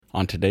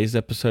On today's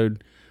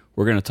episode,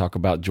 we're going to talk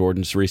about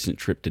Jordan's recent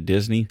trip to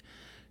Disney.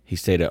 He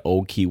stayed at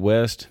Old Key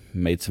West,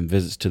 made some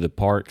visits to the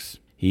parks.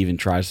 He even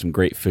tried some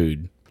great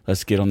food.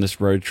 Let's get on this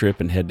road trip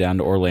and head down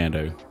to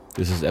Orlando.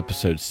 This is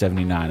episode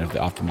 79 of the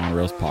Off the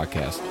Monorails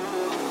podcast.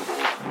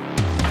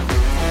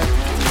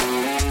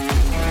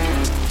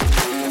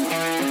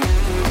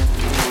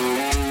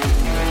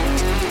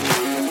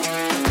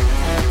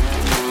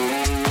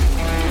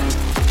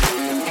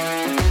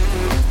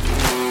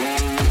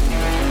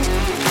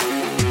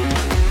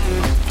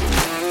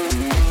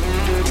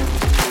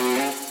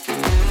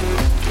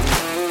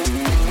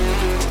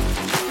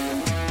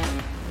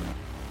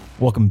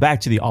 Welcome back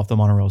to the Off the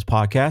Monorails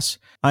podcast.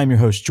 I'm your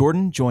host,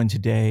 Jordan, joined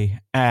today,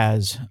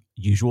 as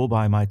usual,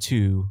 by my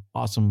two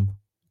awesome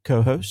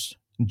co-hosts,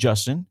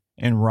 Justin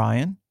and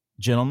Ryan.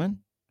 Gentlemen,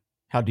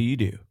 how do you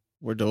do?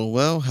 We're doing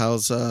well. How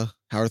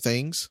are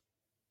things?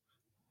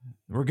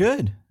 We're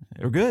good.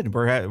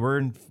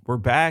 We're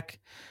back.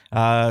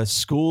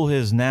 School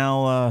is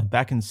now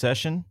back in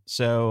session,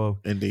 so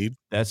Indeed,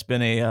 that's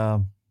been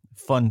a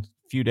fun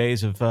few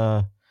days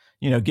of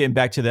getting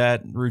back to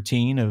that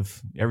routine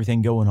of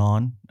everything going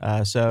on.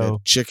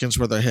 Chickens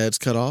with their heads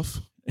cut off.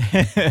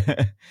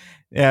 Yeah,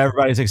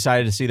 everybody's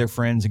excited to see their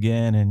friends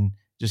again and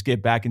just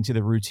get back into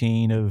the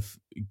routine of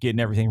getting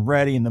everything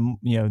ready in the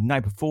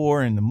night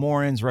before, in the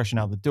mornings, rushing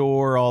out the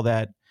door, all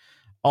that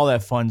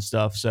fun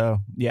stuff. So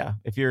yeah,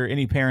 if you're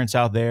any parents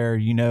out there,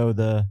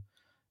 the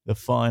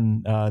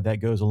fun that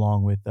goes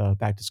along with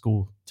back to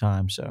school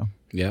time. So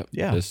yeah,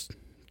 it's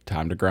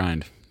time to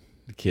grind.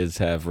 The kids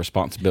have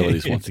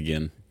responsibilities once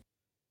again.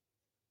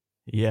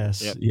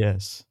 Yes. Yep.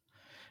 Yes.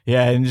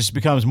 Yeah. And it just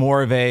becomes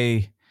more of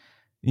a,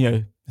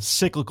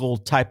 cyclical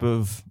type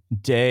of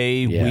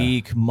day,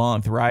 week,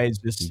 month, right? It's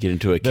just you get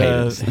into a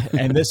cadence.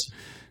 And this,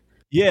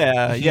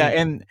 yeah.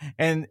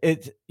 And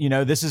it,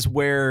 this is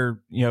where,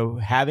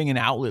 having an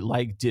outlet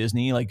like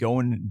Disney, like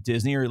going to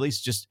Disney, or at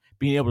least just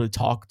being able to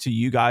talk to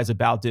you guys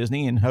about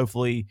Disney, and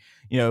hopefully,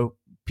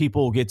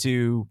 people get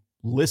to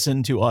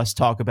listen to us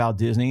talk about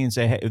Disney and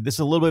say, hey, this is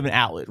a little bit of an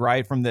outlet,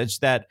 right? From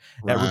that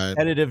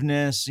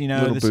repetitiveness,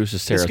 little boost of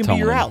serotonin. This can be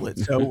your outlet.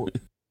 So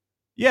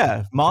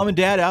yeah, mom and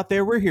dad out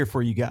there, we're here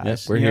for you guys. Yep,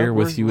 we're here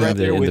with you right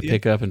in the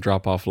pickup and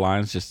drop off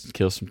lines, just to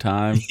kill some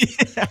time.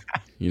 Yeah.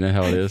 You know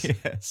how it is.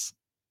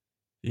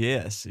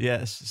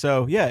 Yes.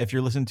 So yeah, if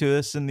you're listening to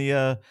us in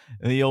the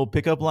old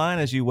pickup line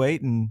as you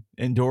wait and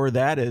endure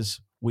that,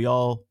 as we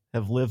all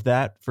have lived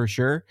that for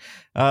sure.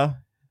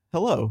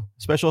 Hello,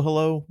 special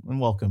hello and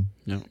welcome.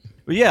 Yep.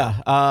 But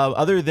yeah,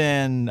 other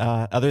than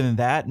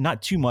that,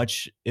 not too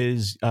much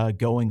is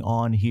going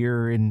on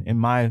here in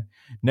my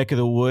neck of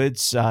the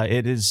woods.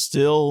 It is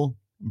still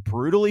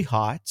brutally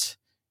hot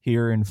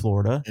here in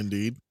Florida.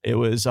 Indeed, it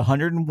was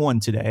 101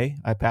 today.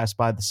 I passed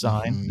by the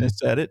sign and it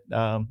said it.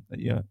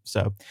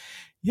 So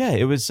yeah,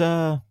 it was.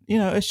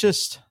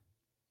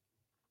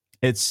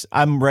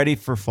 I'm ready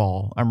for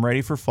fall. I'm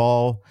ready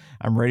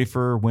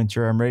for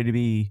winter. I'm ready to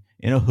be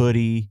in a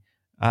hoodie.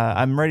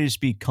 I'm ready to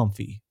just be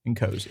comfy and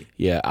cozy.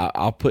 Yeah,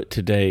 I'll put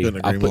today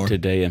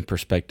in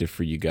perspective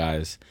for you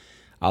guys.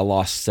 I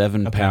lost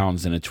 7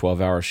 pounds in a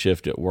 12-hour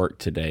shift at work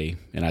today,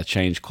 and I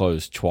changed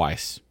clothes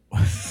twice.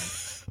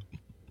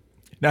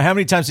 Now, how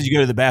many times did you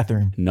go to the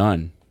bathroom?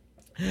 None.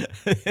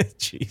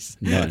 Jeez.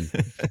 None.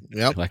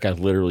 Yep. Like I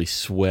literally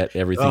sweat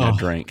everything I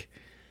drank.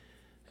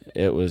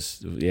 It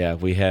was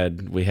we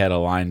had a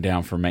line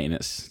down for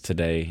maintenance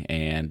today,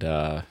 and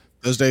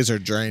those days are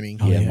draining.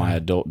 My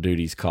adult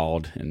duties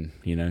called, and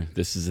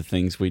this is the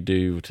things we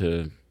do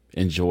to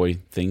enjoy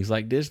things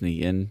like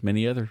Disney and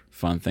many other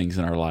fun things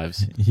in our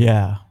lives.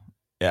 Yeah.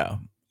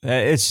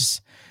 It's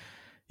just,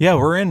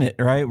 we're in it,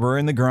 right? We're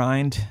in the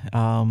grind,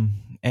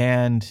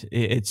 and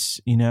it's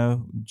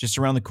just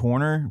around the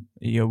corner.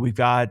 We've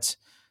got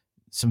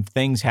some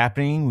things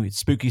happening.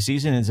 Spooky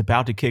season is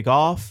about to kick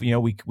off.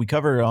 We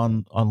covered it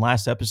on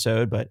last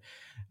episode, but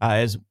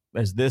as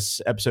this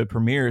episode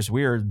premieres,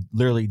 we are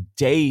literally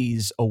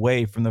days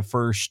away from the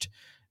first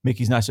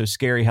Mickey's Not So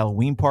Scary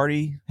Halloween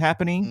party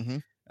happening. Mm-hmm.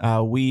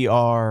 We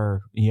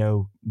are,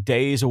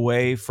 days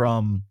away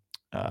from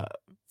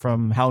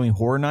Halloween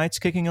Horror Nights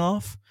kicking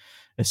off.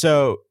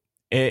 So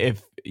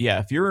if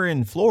you're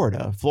in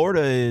Florida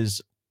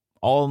is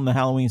all in the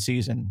Halloween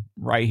season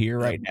right here,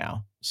 right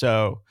now.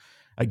 So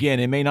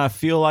again, it may not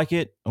feel like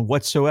it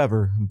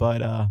whatsoever,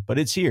 but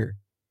it's here.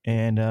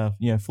 And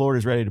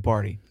Florida's ready to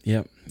party.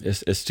 Yep,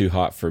 it's too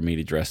hot for me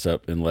to dress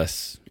up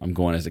unless I'm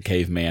going as a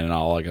caveman, and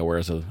all I gotta wear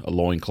is a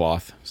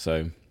loincloth.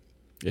 So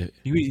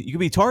you could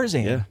be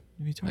Tarzan. Yeah,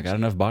 I got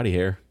enough body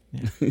hair.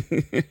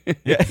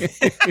 Yeah.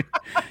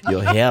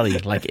 You're hairy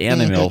like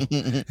animal.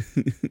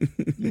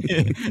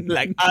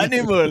 Like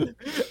animal.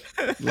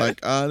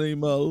 Like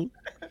animal.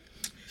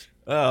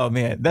 Oh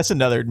man, that's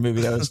another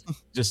movie that was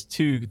just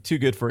too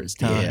good for its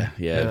time.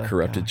 Yeah,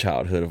 corrupted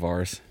childhood of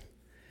ours.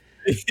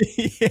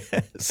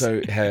 Yes.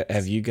 So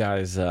have you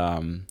guys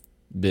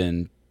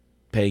been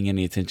paying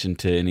any attention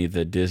to any of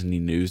the Disney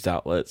news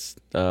outlets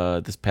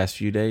this past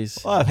few days?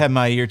 Well, I've had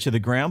my ear to the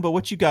ground, but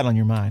what you got on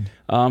your mind?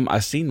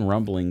 I've seen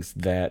rumblings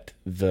that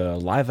the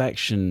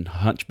live-action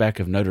Hunchback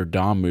of Notre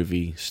Dame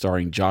movie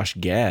starring Josh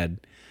Gad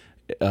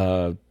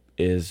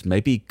is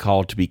maybe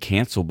called to be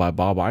canceled by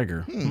Bob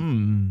Iger.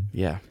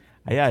 Yeah.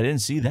 Yeah, I didn't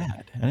see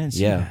that. That. That is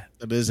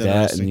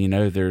That, interesting.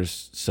 and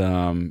there's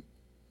some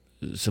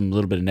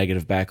little bit of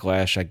negative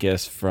backlash, I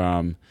guess,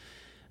 from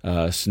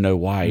Snow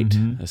White.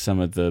 Some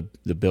of the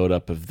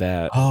build-up of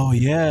that. Oh,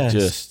 yes.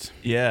 Just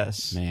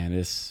yes. man,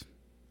 it's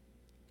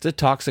a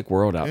toxic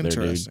world out there, dude.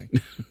 Interesting.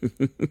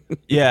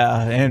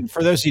 Yeah, and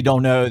for those who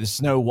don't know, the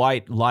Snow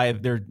White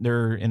live,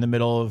 they're in the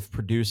middle of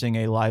producing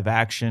a live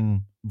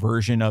action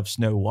version of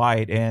Snow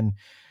White, and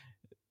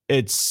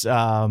it's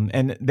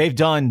and they've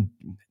done,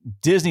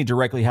 Disney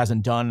directly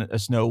hasn't done a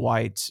Snow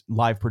White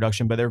live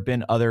production, but there have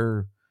been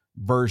other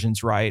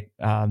versions, right,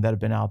 that have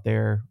been out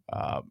there.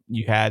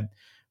 You had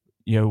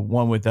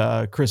one with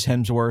Chris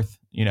Hemsworth,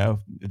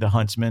 the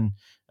Huntsman,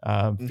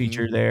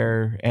 featured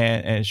there,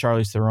 and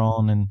Charlize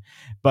Theron,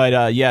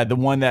 but the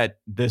one that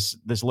this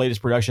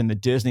latest production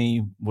that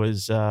Disney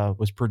was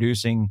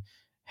producing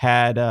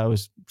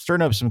was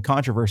stirring up some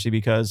controversy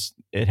because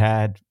it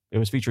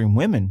was featuring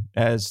women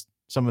as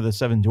some of the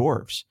seven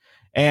dwarves,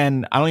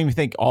 and I don't even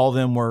think all of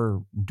them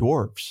were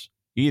dwarves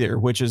either,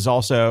 which is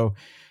also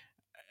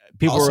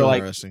people Also were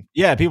like, interesting.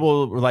 yeah,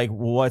 people were like,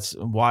 well,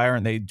 why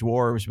aren't they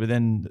dwarves? But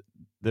then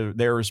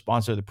their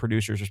response, or the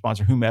producer's response,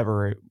 or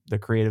whomever the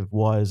creative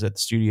was at the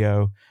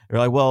studio, they're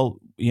like, well,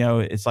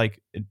 it's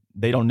like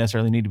they don't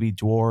necessarily need to be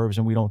dwarves,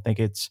 and we don't think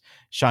it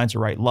shines the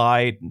right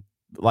light,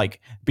 like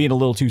being a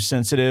little too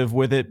sensitive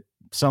with it,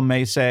 some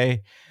may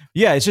say.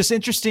 Yeah, it's just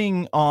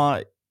interesting.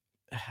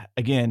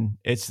 Again,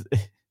 it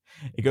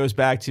goes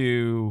back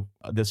to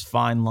this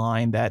fine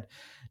line that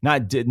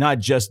not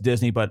just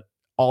Disney, but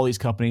all these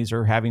companies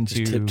are having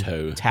Just to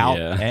tiptoe. tout,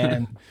 Yeah.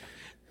 and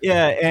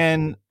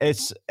and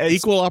it's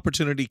Equal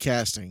opportunity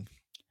casting.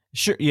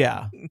 sure,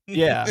 yeah.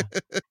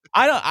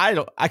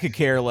 I could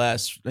care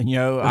less.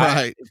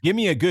 Right. Give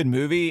me a good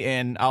movie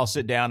and I'll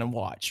sit down and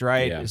watch.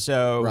 Right. Yeah.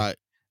 So, Right.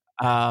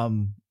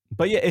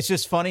 but yeah, it's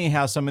just funny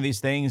how some of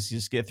these things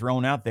just get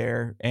thrown out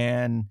there,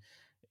 and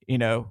we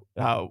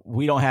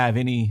don't have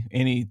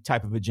any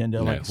type of agenda.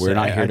 No, Like we're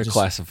not here to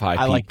classify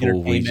I like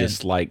people. We entertainment.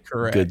 just like good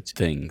Correct.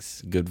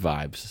 things, good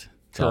vibes.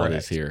 That's all it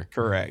is here.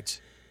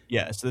 Correct.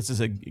 Yes, this is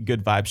a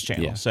good vibes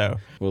channel. Yeah. So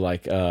Well,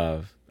 like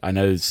I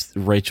know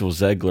Rachel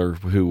Zegler,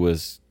 who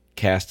was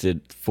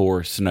casted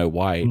for Snow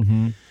White,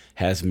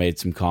 has made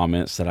some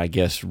comments that I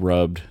guess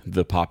rubbed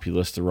the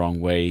populace the wrong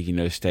way.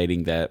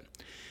 Stating that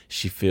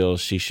she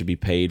feels she should be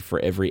paid for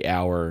every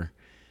hour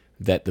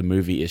that the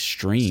movie is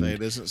streamed. Say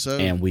it isn't so.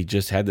 And we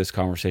just had this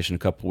conversation a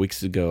couple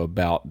weeks ago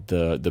about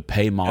the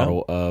pay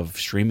model of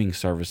streaming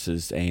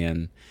services,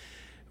 and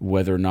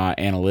whether or not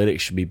analytics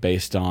should be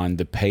based on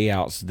the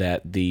payouts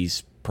that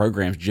these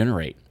programs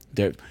generate.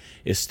 There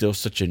is still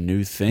such a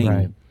new thing,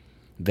 Right.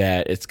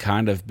 that it's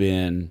kind of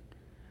been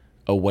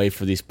a way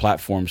for these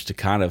platforms to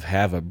kind of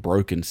have a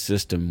broken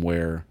system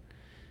where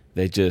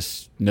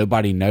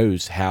nobody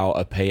knows how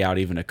a payout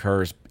even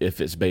occurs,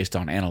 if it's based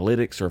on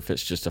analytics or if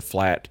it's just a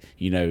flat,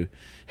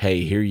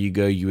 hey, here you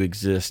go, you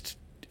exist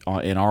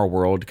in our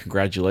world,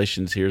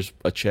 congratulations, here's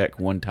a check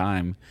one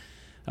time.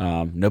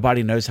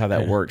 Nobody knows how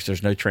that works.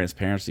 There's no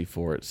transparency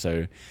for it.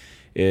 So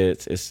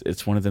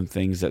it's one of them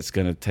things that's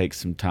going to take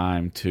some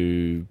time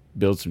to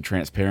build some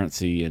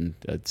transparency and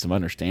some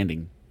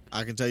understanding.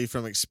 I can tell you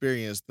from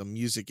experience, the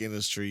music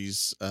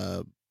industry's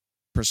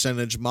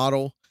percentage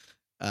model,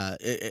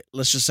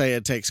 let's just say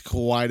it takes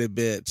quite a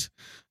bit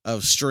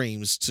of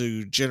streams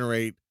to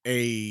generate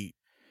a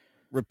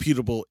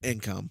reputable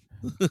income.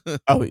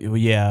 Oh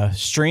yeah,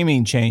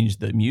 streaming changed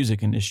the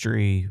music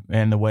industry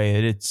and the way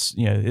it's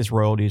its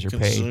royalties are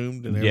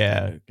Consumed paid. and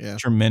everything. Yeah.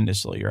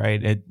 Tremendously,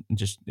 right? It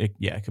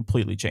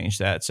completely changed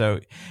that.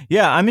 So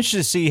yeah, I'm interested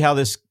to see how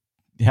this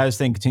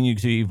thing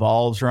continues to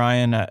evolve,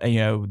 Ryan.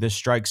 This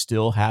strike's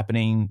still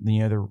happening.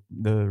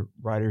 The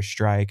writers'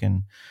 strike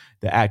and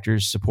the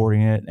actors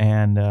supporting it,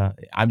 and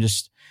I'm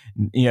just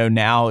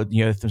now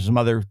some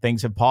other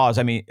things have paused.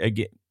 I mean,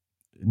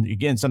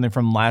 again, something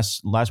from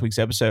last week's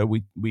episode,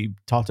 we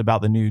talked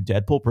about the new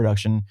Deadpool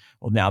production.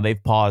 Well, now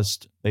they've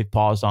paused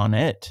on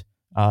it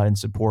in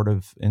support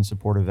of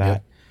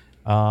that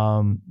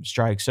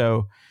strike.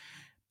 So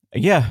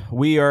yeah,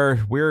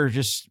 we're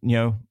just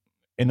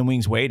in the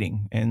wings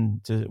waiting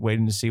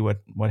to see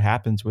what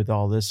happens with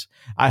all this.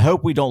 I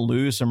hope we don't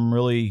lose some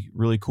really,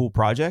 really cool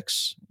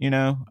projects,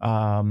 but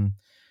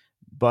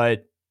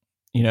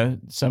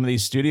some of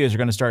these studios are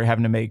going to start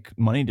having to make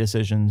money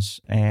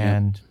decisions,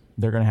 and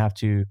they're going to have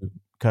to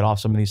cut off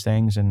some of these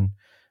things and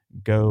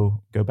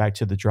go back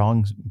to the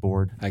drawing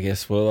board. I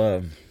guess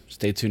we'll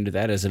stay tuned to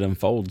that as it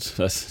unfolds.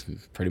 That's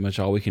pretty much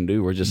all we can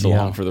do. We're just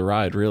along for the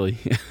ride, really.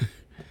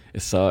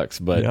 It sucks,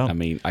 but I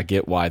mean, I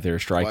get why they're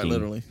striking. Quite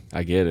literally.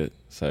 I get it.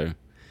 So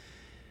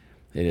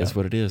it is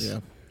what it is.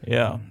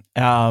 Yeah.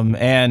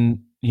 And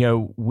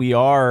we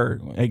are,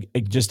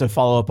 just to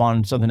follow up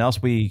on something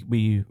else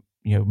we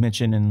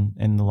mentioned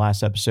in the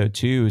last episode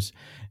too, is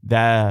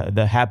that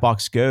the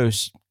Hatbox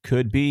Ghost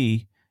could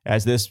be,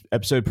 as this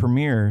episode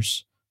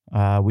premieres,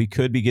 we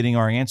could be getting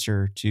our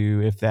answer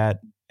to if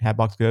that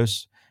Hatbox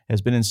Ghost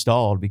has been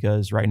installed,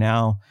 because right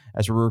now,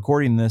 as we're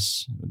recording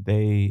this,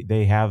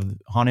 they have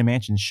Haunted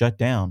Mansion shut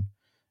down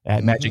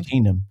at Magic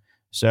Kingdom.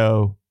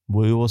 So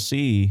we will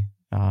see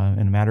in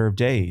a matter of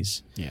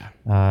days. Yeah.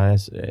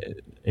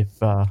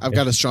 I've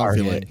got a strong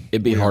feeling.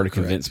 It'd be hard to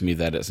convince me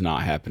that it's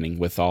not happening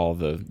with all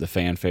the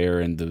fanfare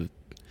and the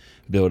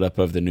build up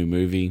of the new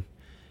movie.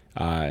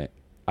 I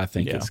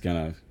think it's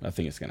gonna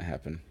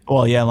happen.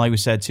 Well, yeah, and like we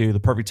said too,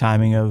 the perfect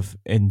timing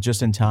and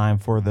just in time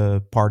for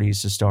the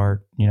parties to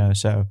start.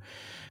 So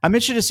I'm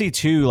interested to see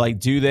too, like,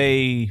 do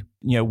they,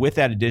 with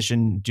that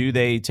addition, do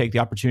they take the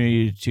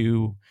opportunity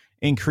to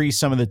increase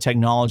some of the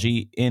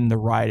technology in the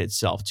ride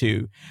itself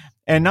too?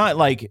 And not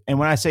like, and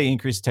when I say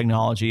increase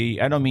technology,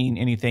 I don't mean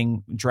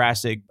anything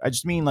drastic. I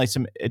just mean like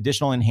some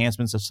additional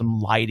enhancements of some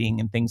lighting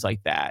and things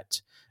like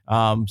that.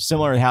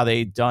 Similar to how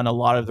they've done a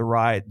lot of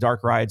the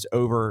dark rides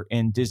over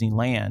in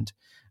Disneyland.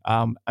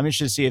 I'm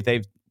interested to see if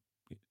they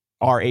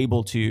are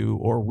able to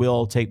or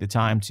will take the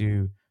time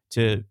to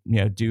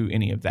do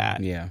any of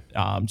that. Yeah.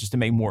 Just to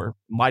make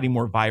lighting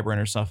more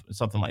vibrant or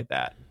something like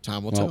that.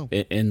 Time will tell.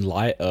 In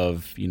light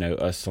of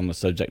us on the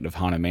subject of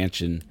Haunted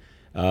Mansion,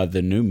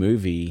 the new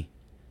movie,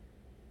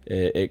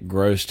 it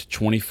grossed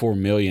 $24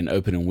 million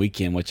opening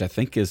weekend, which I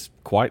think is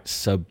quite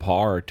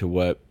subpar to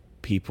what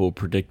people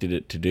predicted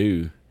it to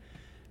do.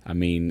 I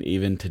mean,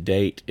 even to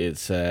date,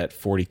 it's at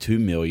 $42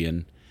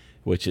 million,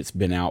 which it's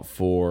been out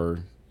for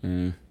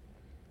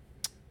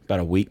about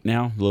a week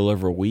now, a little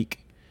over a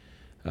week.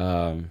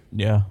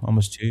 Yeah,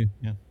 almost 2.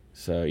 Yeah.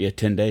 So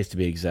 10 days to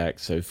be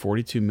exact. So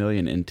 $42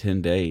 million in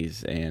 10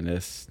 days, and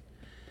it's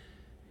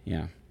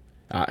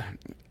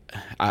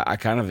I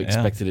kind of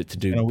expected it to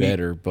do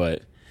better,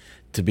 but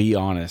to be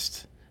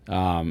honest,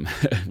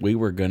 we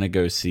were gonna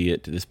go see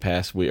it this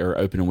past week or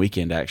opening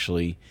weekend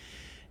actually,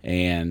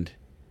 and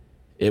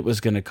it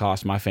was gonna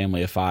cost my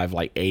family of 5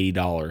 like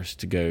 $80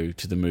 to go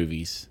to the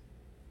movies.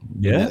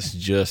 Yeah, and that's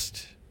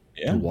just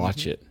to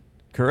watch it.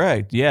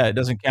 Correct. Yeah, it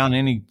doesn't count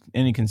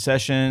any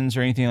concessions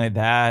or anything like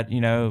that.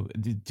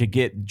 To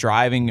get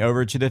driving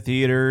over to the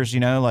theaters.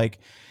 Like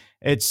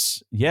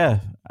it's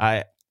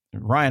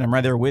Ryan, I'm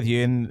right there with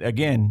you. And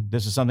again,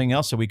 this is something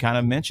else that we kind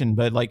of mentioned,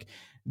 but like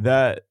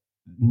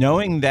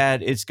knowing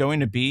that it's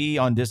going to be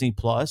on Disney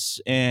Plus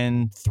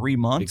in 3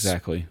 months.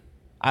 Exactly.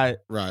 Why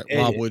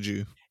would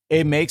you?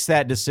 It makes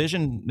that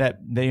decision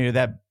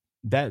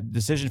that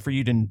decision for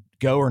you to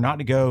go or not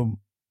to go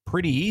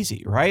pretty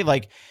easy, right?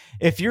 Like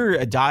if you're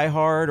a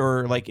diehard,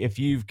 or like if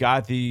you've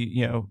got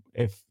you've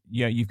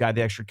got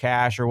the extra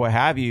cash or what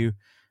have you,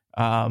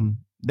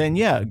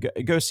 then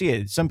go see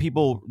it. Some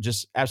people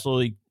just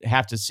absolutely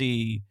have to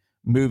see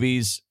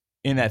movies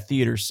in that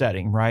theater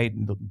setting, right?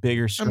 The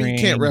bigger screen. I mean,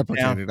 you can't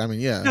replicate it. I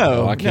mean, yeah.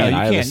 No, I can't.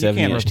 I have a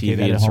 70-inch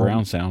TV and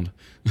surround sound.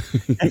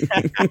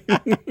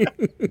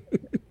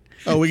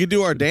 Oh, we can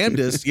do our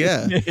damnedest,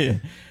 yeah.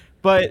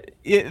 But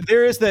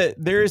there is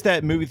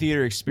that movie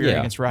theater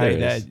experience,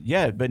 right?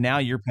 But now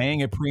you're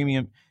paying a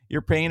premium.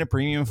 You're paying a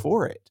premium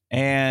for it,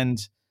 and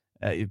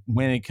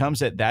when it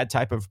comes at that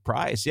type of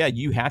price,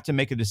 you have to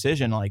make a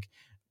decision. Like,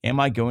 am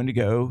I going to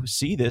go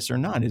see this or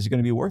not? Is it going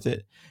to be worth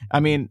it? I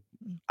mean,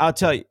 I'll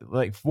tell you.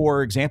 Like,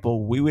 for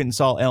example, we went and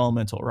saw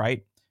Elemental,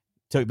 right?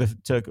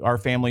 Took our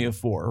family of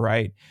 4,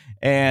 right?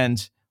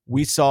 And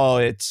we saw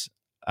it.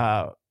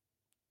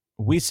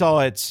 We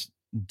saw it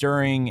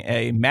during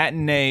a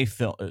matinee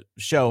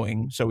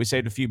showing, so we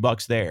saved a few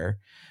bucks there.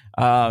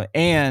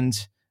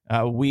 And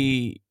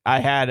I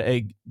had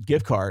a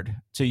gift card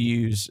to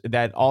use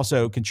that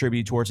also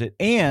contributed towards it.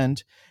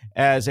 And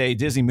as a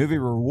Disney Movie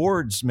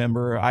Rewards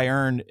member, I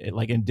earned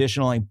like an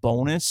additional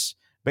bonus,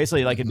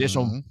 basically like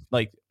additional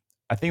like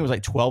I think it was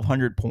like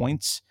 1,200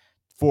 points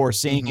for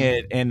seeing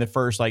it in the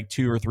first like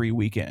 2 or 3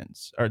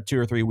 weekends or 2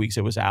 or 3 weeks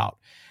it was out.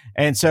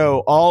 And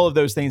so all of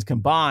those things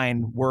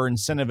combined were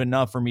incentive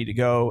enough for me to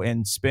go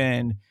and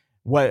spend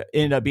what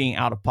ended up being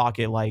out of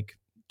pocket like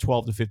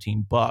 $12 to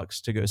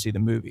 $15 to go see the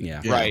movie.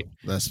 Yeah. Right.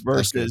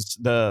 Versus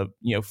the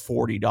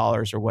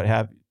 $40 or what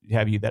have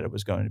you that it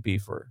was going to be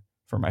for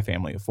my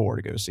family of 4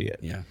 to go see it.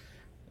 Yeah.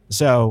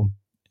 So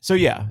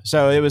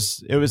it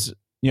was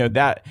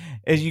that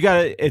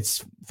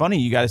it's funny,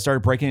 you got to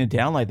start breaking it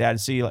down like that to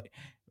see like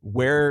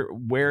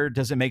where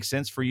does it make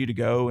sense for you to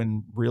go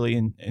and really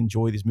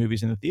enjoy these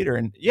movies in the theater.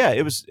 And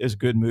it was a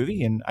good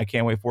movie, and I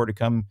can't wait for it to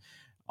come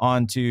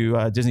on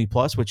to Disney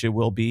Plus, which it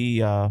will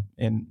be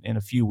in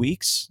a few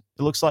weeks,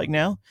 it looks like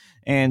now.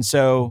 And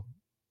so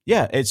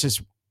it's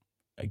just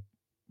like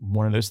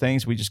one of those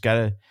things we just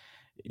gotta,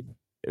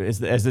 as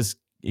this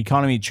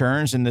economy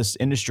churns and this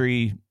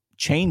industry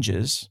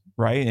changes,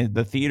 right, and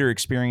the theater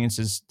experience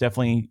is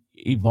definitely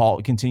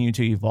continue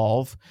to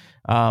evolve,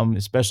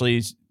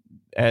 especially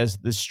as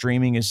the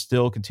streaming is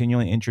still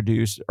continually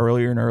introduced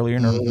earlier and earlier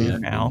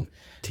now.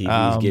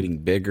 TV's getting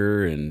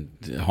bigger, and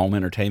home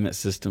entertainment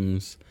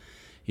systems,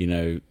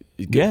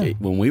 Yeah.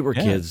 When we were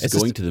Yeah. kids, It's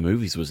going just- to the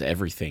movies was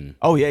everything.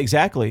 Oh yeah,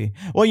 exactly.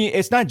 Well,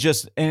 it's not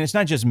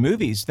just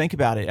movies. Think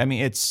about it. I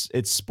mean, it's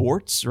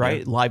sports,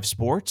 right? Live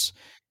sports.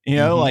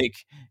 Like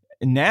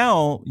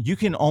now you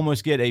can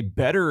almost get a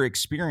better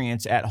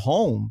experience at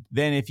home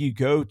than if you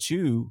go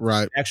to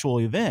Right. the actual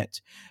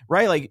event,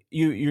 right? Like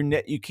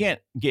you can't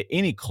get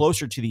any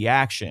closer to the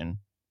action,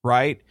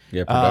 right?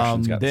 Yeah,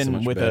 production's got so Than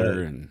much with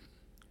better, and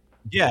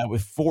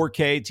with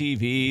 4K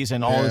TVs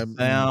and all Yeah, the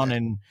sound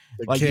and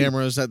the like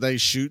cameras that they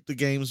shoot the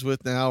games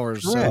with now are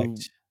so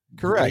Correct.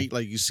 great.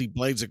 Like you see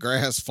blades of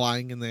grass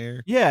flying in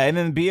there. Yeah, and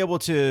then be able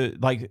to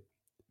like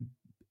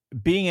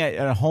being at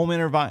a home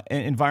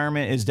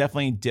environment is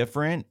definitely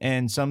different,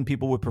 and some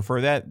people would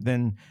prefer that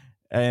than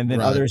and then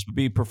Right. others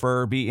would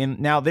prefer be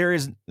in. Now there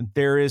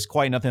is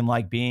quite nothing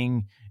like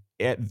being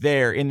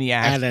there in the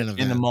At action an in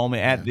the event.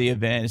 moment at Yeah. the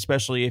event,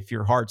 especially if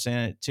your heart's in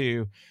it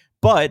too.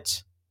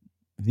 But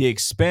the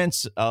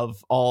expense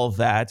of all of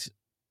that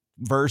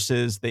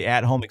versus the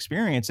at home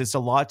experience, it's a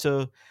lot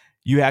to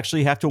you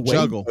actually have to weigh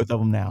Juggle. both of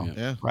them now,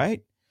 Yeah.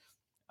 right?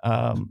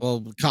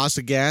 Well, the cost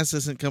of gas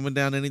isn't coming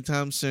down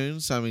anytime soon.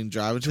 So I mean,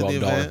 driving to the $12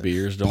 event,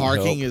 beers don't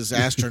parking help. is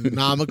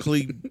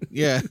astronomically.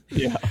 Yeah,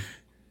 Yeah.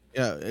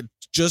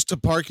 just to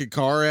park your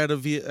car at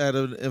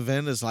an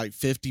event is like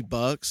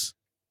 $50.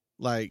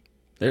 Like,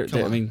 I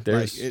come mean, on.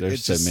 there's Like,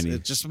 there's so many.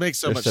 It just makes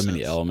so There's much so sense.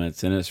 many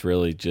elements, and it's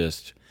really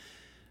just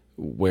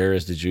where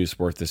is the juice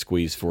worth the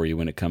squeeze for you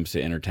when it comes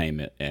to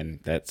entertainment, and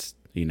that's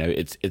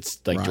it's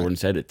like Right. Jordan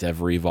said, it's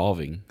ever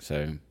evolving.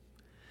 So,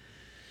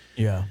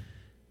 Yeah.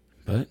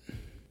 but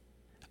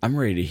I'm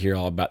ready to hear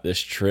all about this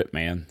trip,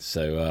 man.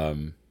 So,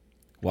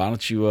 why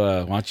don't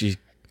you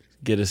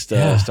get us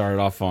started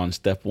off on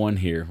step one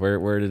here?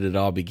 Where did it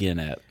all begin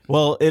at?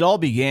 Well, it all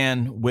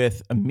began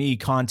with me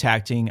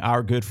contacting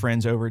our good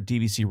friends over at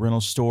DVC Rental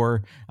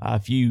Store.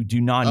 If you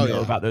do not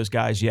know about those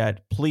guys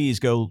yet, please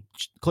go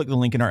click the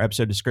link in our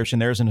episode description.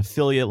 There's an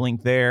affiliate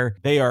link there.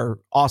 They are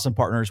awesome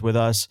partners with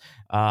us.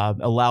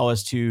 Allow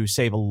us to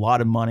save a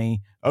lot of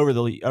money over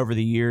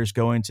the years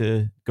going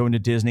to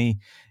Disney.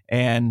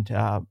 And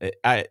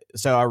I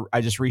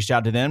just reached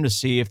out to them to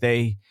see if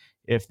they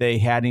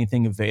had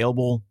anything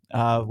available.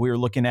 We were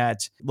looking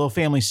at a little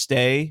family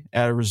stay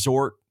at a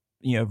resort,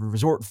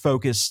 resort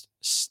focused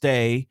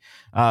stay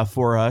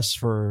for us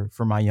for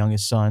my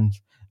youngest son's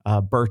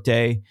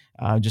birthday,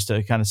 just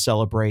to kind of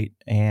celebrate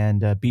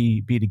and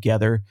be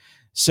together.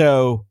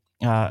 So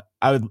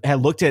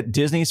had looked at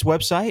Disney's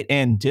website,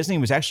 and Disney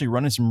was actually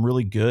running some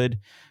really good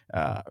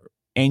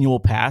annual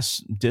pass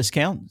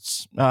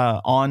discounts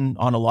on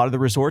a lot of the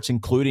resorts,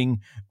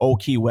 including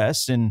Old Key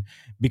West. And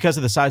because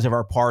of the size of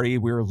our party,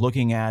 we were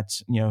looking at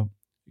a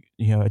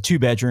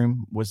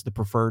 2-bedroom was the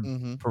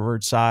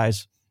preferred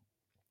size.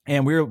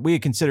 And we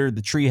had considered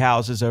the tree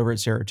houses over at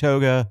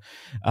Saratoga.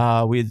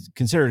 We had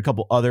considered a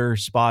couple other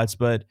spots,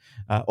 but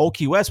Old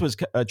Key West was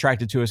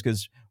attracted to us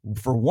because,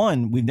 for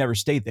one, we've never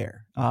stayed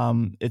there.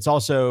 It's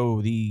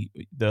also the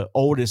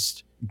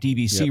oldest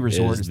DVC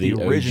resort. It's the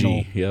original.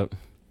 OG. Yep.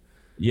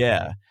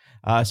 Yeah.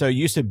 So it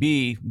used to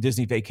be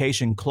Disney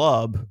Vacation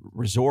Club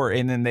Resort,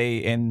 and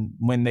then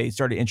when they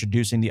started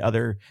introducing the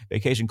other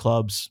vacation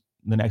clubs,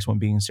 the next one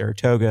being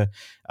Saratoga,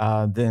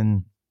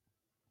 then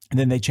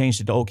they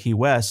changed it to Old Key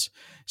West.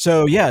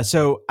 So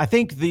I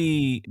think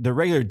the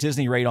regular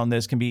Disney rate on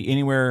this can be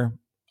anywhere,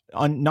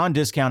 on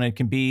non-discounted,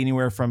 can be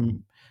anywhere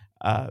from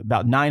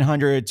about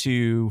 $900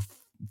 to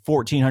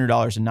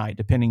 $1,400 a night,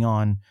 depending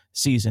on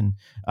season.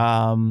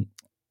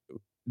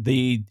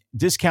 The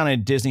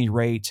discounted Disney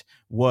rate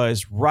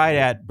was right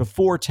at,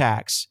 before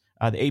tax,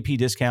 the AP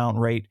discount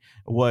rate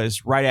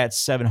was right at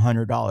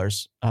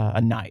 $700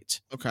 a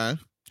night. Okay.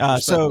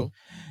 So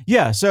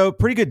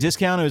pretty good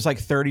discount. It was like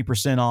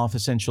 30% off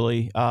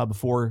essentially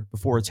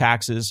before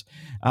taxes.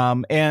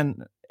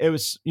 And it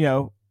was,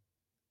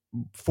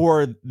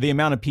 for the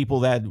amount of people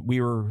that we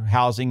were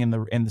housing in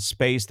the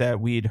space that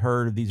we had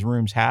heard of these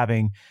rooms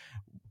having,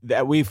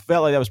 that we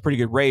felt like that was pretty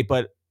good rate,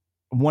 but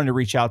wanted to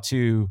reach out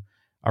to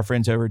our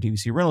friends over at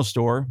DVC Rental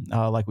Store,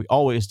 like we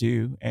always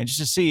do, and just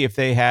to see if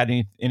they had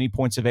any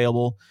points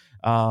available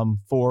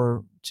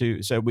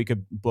so we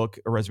could book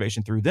a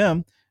reservation through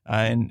them,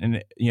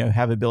 and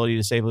have the ability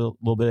to save a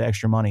little bit of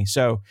extra money.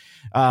 So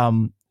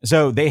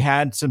they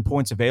had some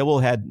points available,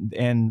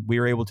 and we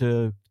were able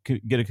to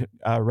get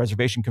a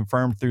reservation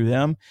confirmed through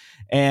them,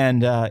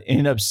 and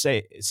ended up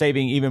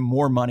saving even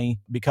more money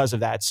because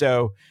of that.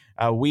 So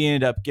we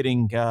ended up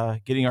getting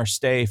our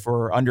stay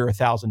for under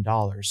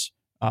 $1,000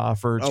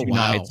 for 2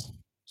 nights.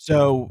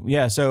 So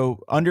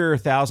under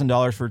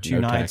 $1,000 for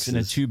 2 nights in a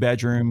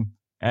 2-bedroom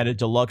at a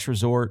deluxe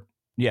resort.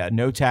 Yeah,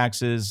 no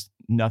taxes,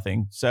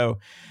 nothing. So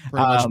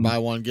pretty much buy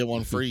one get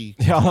one free.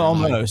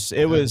 Almost.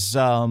 It was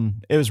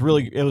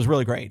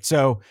really great.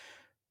 So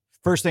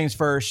first things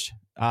first,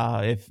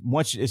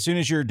 as soon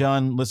as you're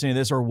done listening to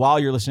this, or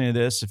while you're listening to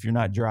this, if you're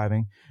not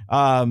driving,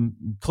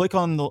 click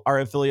on our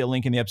affiliate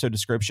link in the episode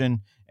description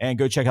and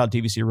go check out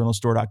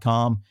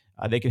dvcrentalstore.com.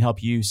 they can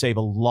help you save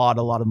a lot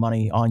of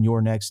money on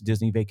your next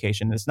Disney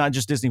vacation. It's not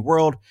just Disney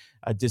World,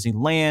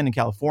 Disneyland in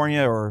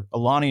California, or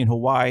Alani in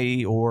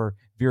Hawaii, or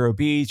Vero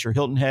Beach or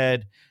Hilton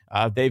Head.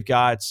 They've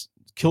got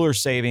killer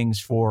savings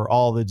for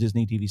all the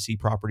Disney DVC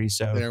properties.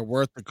 So they're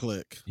worth the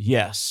click.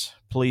 Yes,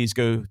 please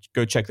go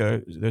check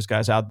those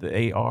guys out.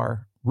 They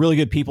are really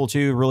good people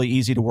too, really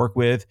easy to work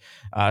with.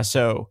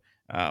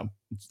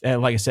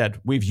 And like I said,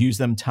 we've used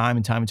them time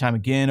and time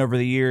again over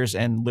the years,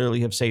 and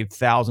literally have saved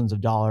thousands of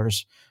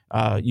dollars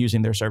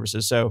using their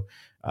services. So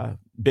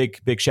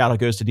big shout out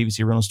goes to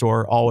DVC Rental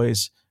Store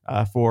always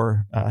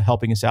for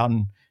helping us out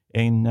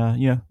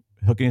and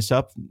hooking us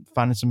up,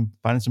 finding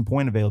some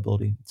point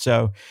availability.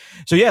 So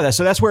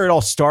that's where it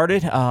all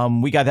started.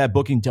 We got that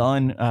booking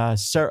done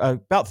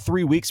about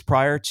 3 weeks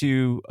prior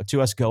to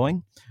us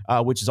going,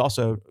 which is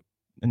also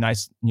a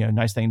nice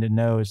thing to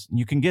know, is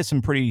you can get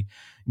some pretty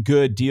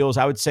good deals.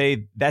 I would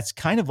say that's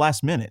kind of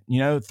last minute.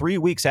 3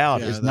 weeks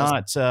out is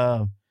not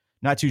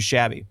too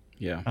shabby.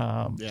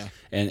 Yeah.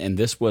 And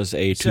this was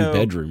a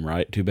 2-bedroom,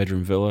 right?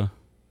 2-bedroom villa.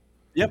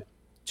 Yep.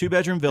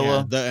 2-bedroom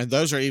villa. Yeah, and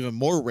those are even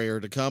more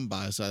rare to come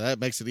by, so that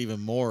makes it even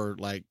more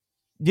like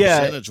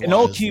in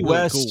Old Key really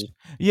West. Cool.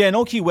 Yeah, in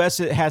Old Key West,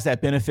 it has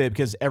that benefit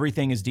because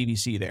everything is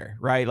DVC there,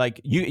 right?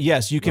 Like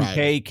you can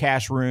pay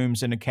cash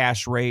rooms and a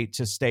cash rate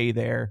to stay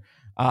there,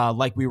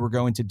 like we were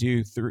going to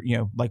do through,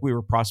 like we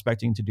were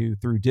prospecting to do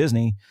through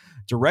Disney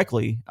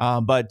directly,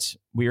 but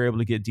we were able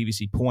to get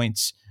DVC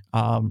points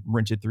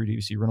rented through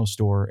DVC Rental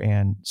Store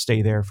and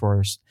stay there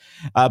for us.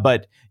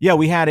 But yeah,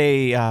 we had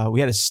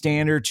a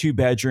standard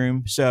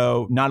 2-bedroom,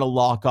 so not a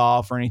lock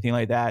off or anything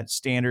like that.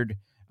 Standard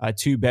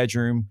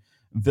 2-bedroom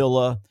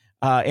villa,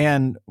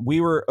 and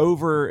we were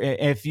over.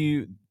 If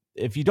you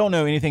don't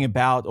know anything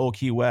about Old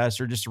Key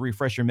West, or just to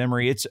refresh your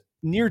memory, it's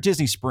near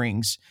Disney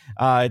Springs.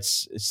 It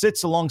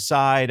sits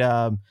alongside.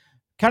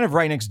 Kind of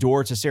right next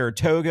door to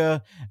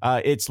Saratoga.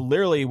 It's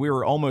literally, we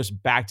were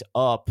almost backed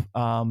up,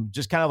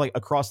 just kind of like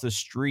across the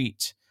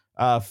street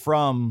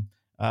from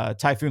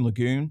Typhoon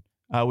Lagoon,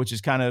 which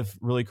is kind of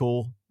really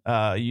cool.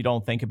 You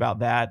don't think about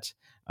that.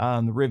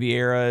 The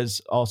Riviera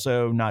is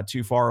also not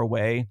too far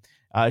away.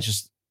 It's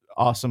just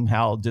awesome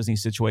how Disney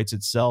situates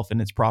itself and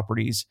its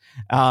properties.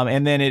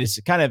 And then it is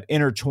kind of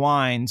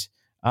intertwined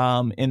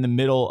in the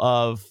middle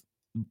of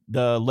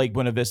the Lake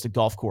Buena Vista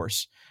golf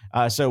course.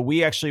 So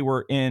we actually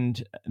were in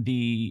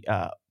the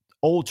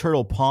Old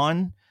Turtle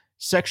Pond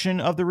section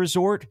of the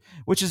resort,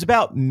 which is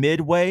about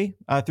midway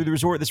through the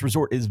resort. This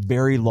resort is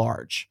very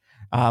large.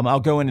 I'll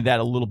go into that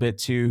a little bit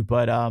too,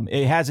 but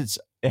it has its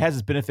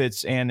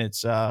benefits and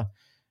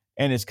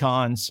its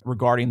cons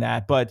regarding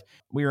that. But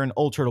we were in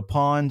Old Turtle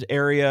Pond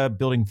area,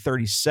 building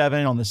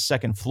 37 on the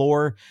second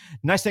floor.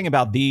 Nice thing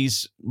about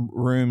these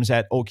rooms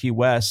at Old Key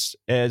West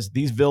is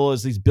these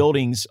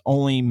buildings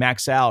only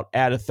max out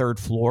at a third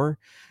floor.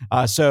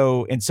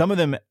 And some of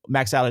them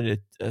max out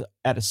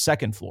at a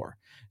second floor.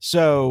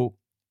 So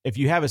if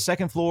you have a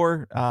second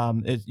floor,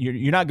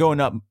 you're not going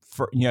up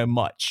for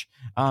much.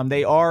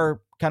 They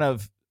are kind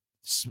of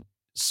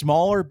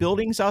smaller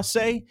buildings, I'll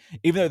say,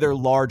 even though they're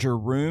larger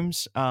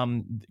rooms.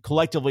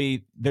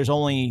 Collectively, there's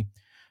only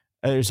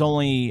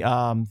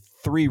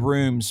 3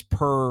 rooms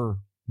per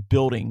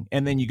building,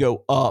 and then you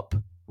go up,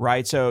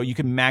 right? So you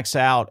can max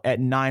out at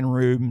 9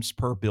 rooms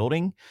per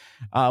building,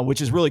 which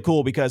is really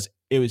cool because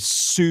it was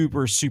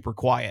super, super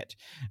quiet.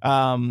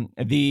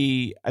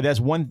 That's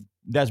one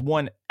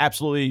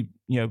absolutely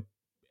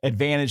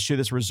advantage to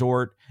this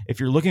resort. If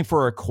you're looking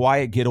for a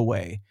quiet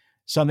getaway,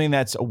 something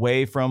that's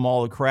away from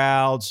all the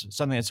crowds,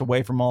 something that's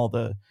away from all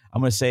the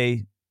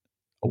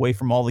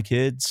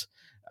kids.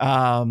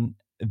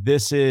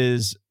 This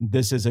is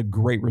a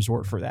great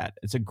resort for that.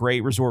 It's a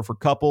great resort for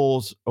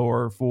couples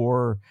or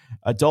for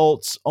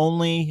adults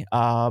only.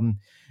 I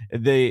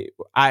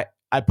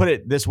put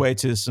it this way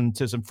to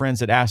some friends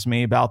that asked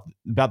me about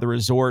the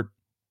resort,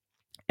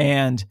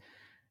 and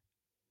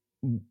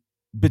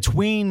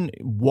between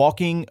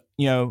walking,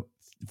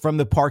 from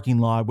the parking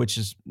lot, which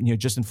is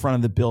just in front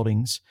of the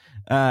buildings,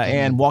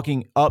 and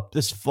walking up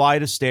this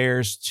flight of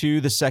stairs to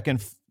the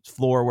second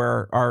floor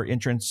where our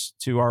entrance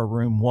to our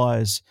room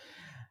was,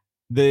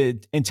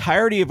 the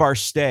entirety of our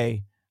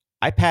stay,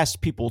 I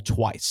passed people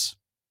twice.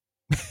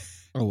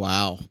 Oh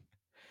wow.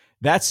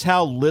 That's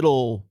how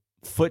little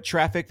foot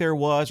traffic there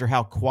was, or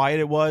how quiet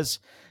it was.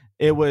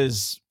 It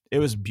was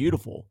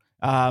beautiful.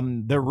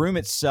 The room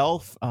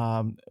itself,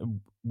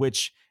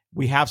 which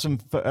we have some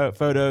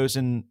photos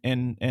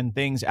and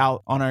things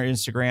out on our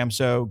Instagram,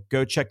 so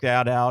go check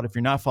that out. If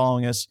you're not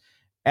following us,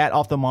 at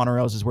Off the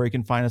Monorails is where you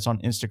can find us on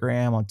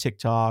Instagram, on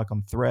TikTok,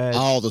 on Threads,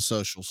 all the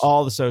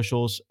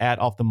socials at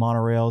Off the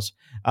Monorails.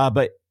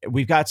 But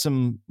we've got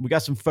some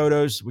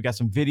photos, we got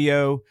some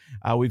video,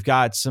 we've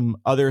got some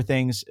other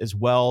things as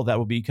well that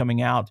will be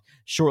coming out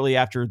shortly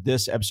after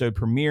this episode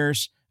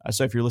premieres.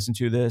 So if you're listening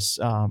to this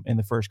in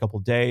the first couple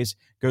of days,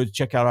 go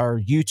check out our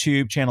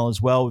YouTube channel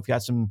as well. We've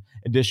got some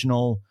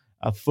additional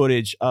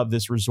footage of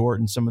this resort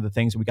and some of the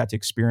things that we got to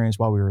experience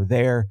while we were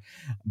there.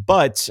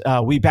 But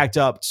we backed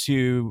up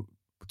to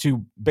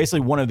to basically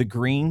one of the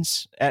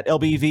greens at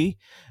LBV.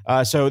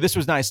 So this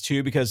was nice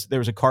too because there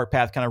was a cart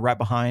path kind of right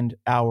behind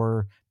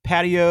our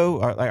patio,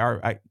 or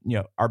like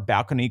our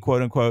balcony,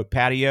 quote unquote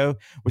patio,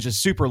 which is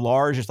super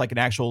large. It's like an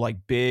actual like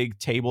big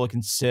table. It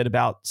can sit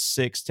about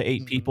 6 to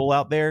 8 people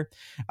out there,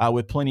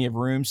 with plenty of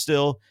room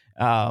still.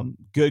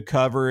 Good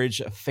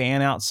coverage, a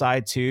fan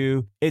outside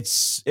too.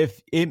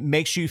 If it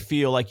makes you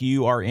feel like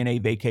you are in a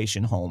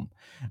vacation home.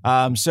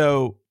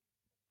 So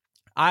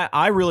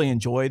I really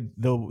enjoyed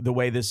the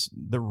way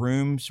the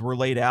rooms were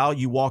laid out.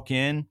 You walk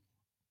in,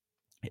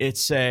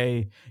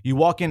 you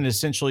walk in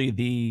essentially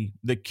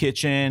the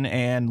kitchen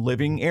and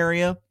living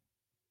area,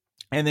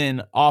 and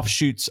then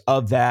offshoots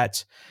of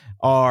that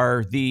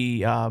are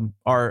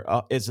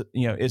is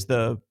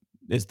the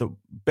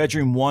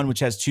bedroom one, which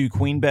has 2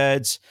 queen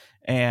beds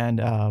and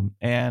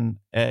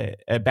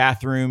a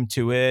bathroom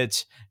to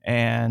it,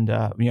 and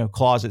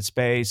closet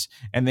space,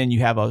 and then you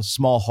have a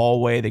small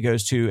hallway that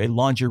goes to a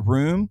laundry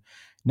room.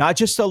 Not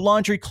just a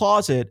laundry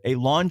closet, a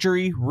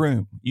laundry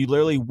room. You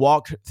literally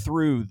walked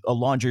through a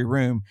laundry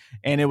room,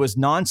 and it was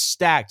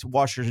non-stacked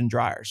washers and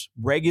dryers,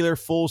 regular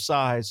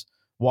full-size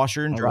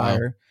washer and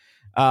dryer.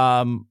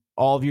 Wow.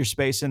 All of your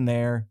space in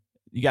there.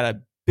 You got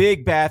a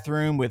big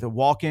bathroom with a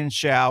walk-in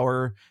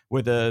shower,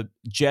 with a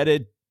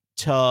jetted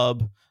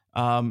tub,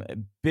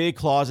 big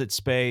closet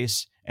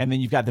space, and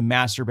then you've got the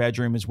master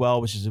bedroom as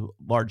well, which is a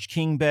large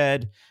king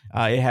bed.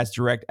 It has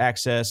direct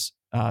access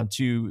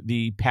to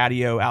the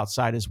patio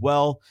outside as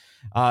well.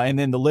 And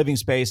then the living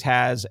space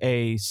has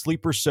a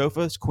sleeper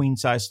sofa, it's queen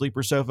size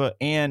sleeper sofa,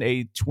 and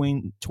a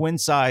twin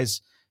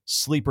size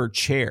sleeper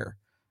chair.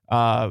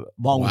 Along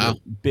with a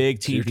big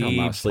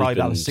TV, so probably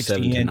about a 60-inch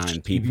 7 to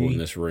 9 people in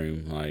this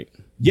room. Like,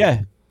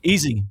 yeah,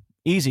 easy,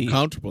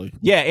 comfortably.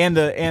 Yeah, and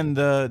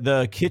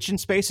the kitchen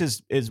space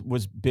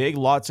was big,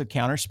 lots of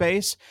counter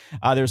space.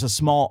 There's a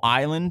small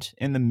island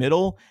in the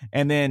middle,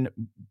 and then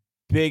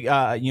big,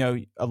 a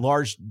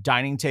large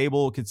dining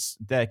table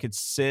that could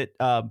sit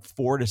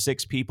 4 to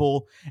 6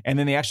 people, and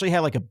then they actually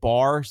had like a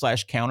bar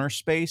 / counter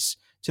space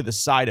to the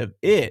side of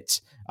it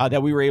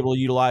that we were able to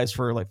utilize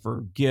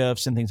for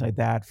gifts and things like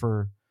that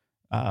for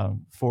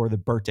the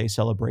birthday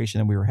celebration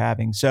that we were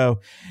having. So,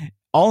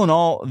 all in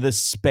all, the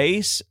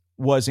space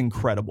was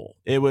incredible.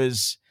 It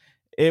was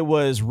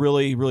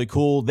really, really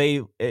cool.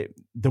 The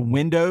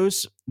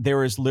windows, there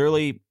was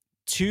literally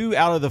 2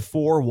 out of the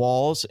 4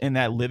 walls in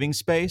that living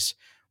space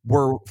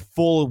were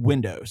full of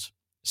windows.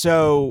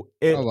 So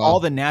all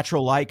the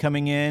natural light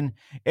coming in,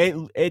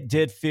 it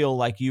did feel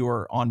like you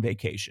were on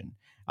vacation,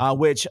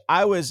 which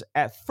I was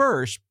at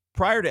first,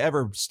 prior to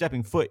ever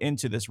stepping foot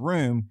into this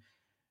room.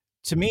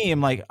 To me, I'm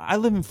like, I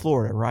live in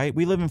Florida, right?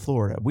 We live in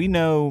Florida. We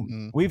know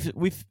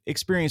we've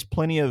experienced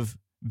plenty of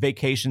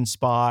vacation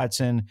spots,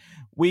 and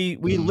we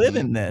live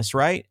in this,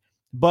 right?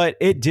 But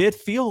it did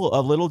feel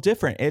a little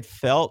different. It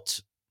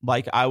felt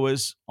like I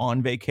was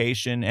on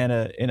vacation and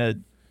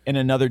in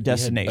another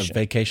destination, a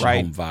vacation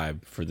right? home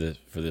vibe for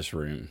this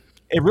room.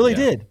 It really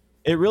did.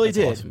 It really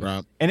did. Awesome.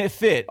 Right. And it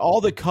fit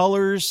all the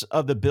colors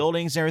of the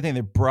buildings and everything.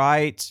 They're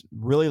bright,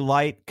 really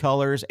light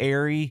colors,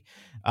 airy,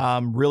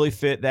 really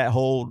fit that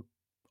whole,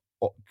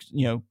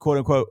 quote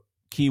unquote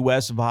Key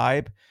West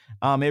vibe.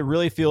 It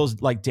really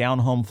feels like down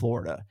home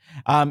Florida.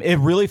 It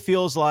really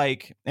feels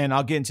like, and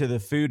I'll get into the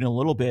food in a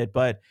little bit,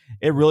 but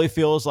it really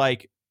feels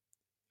like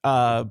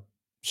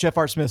Chef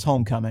Art Smith's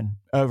Homecoming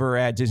over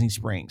at Disney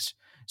Springs.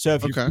 So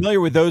if you're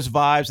familiar with those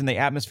vibes and the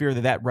atmosphere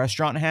that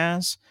restaurant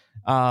has,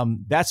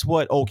 that's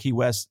what Old Key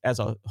West as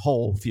a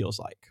whole feels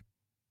like.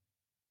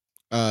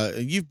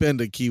 You've been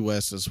to Key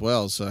West as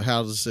well, so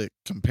how does it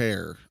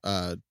compare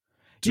to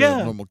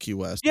a normal Key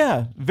West?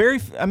 Yeah,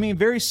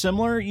 very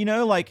similar.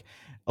 Like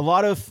a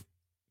lot of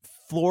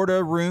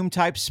Florida room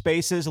type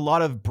spaces, a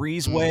lot of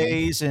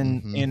breezeways,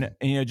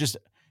 and just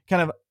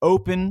kind of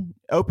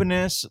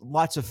openness,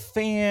 lots of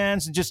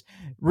fans, and just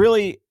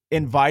really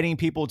inviting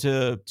people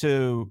to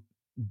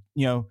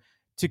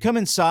come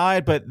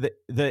inside, but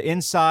the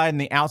inside and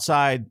the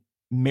outside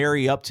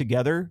marry up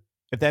together,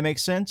 if that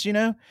makes sense.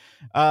 It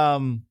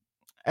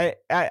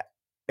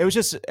was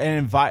just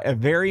a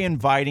very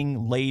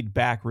inviting, laid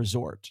back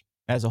resort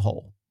as a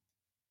whole.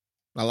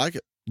 I like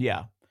it.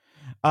 Yeah.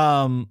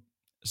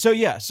 So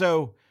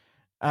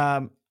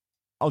I'll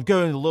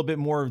go into a little bit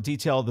more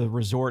detail of the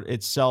resort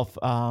itself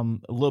a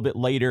little bit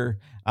later.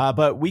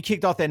 But we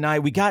kicked off that night.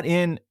 We got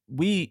in.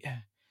 We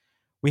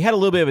had a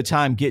little bit of a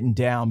time getting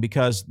down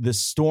because the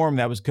storm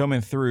that was coming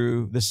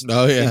through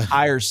the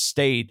entire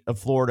state of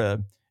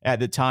Florida at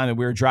the time that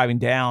we were driving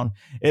down,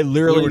 we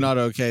were not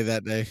okay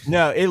that day.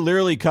 No, it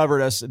literally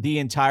covered us the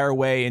entire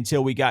way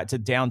until we got to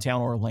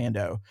downtown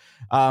Orlando.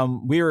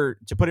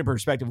 To put it in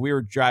perspective, we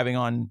were driving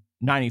on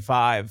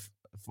 95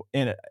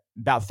 in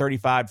about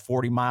 35,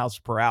 40 miles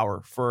per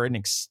hour for an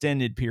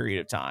extended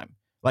period of time,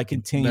 like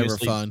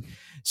continuously. Never fun.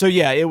 So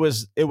yeah, it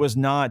was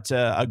not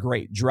a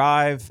great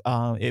drive.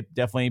 It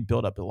definitely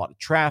built up a lot of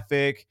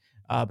traffic.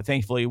 But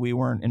thankfully, we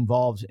weren't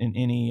involved in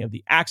any of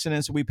the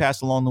accidents that we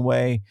passed along the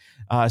way.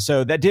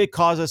 So that did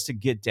cause us to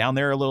get down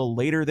there a little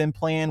later than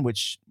planned,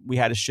 which we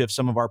had to shift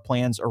some of our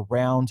plans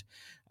around.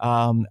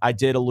 I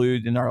did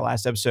allude in our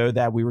last episode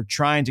that we were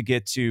trying to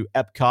get to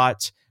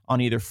Epcot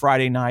on either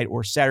Friday night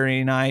or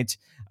Saturday night.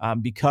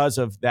 Because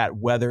of that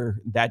weather,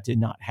 that did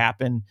not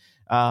happen.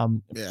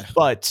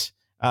 But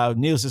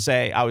needless to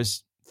say, I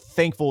was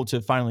thankful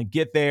to finally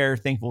get there,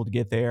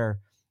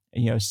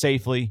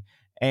 safely,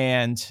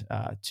 and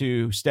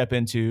to step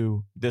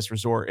into this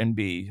resort and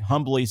be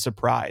humbly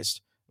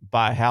surprised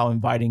by how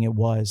inviting it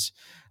was.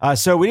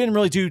 So we didn't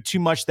really do too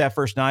much that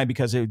first night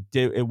because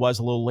it was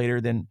a little later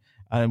than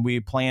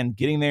we planned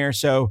getting there.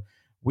 So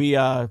we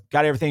got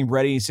everything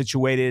ready,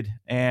 situated,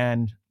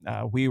 and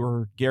we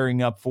were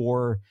gearing up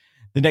for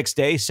the next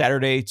day,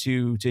 Saturday,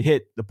 to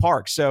hit the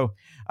park. So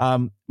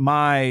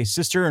my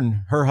sister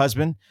and her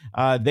husband,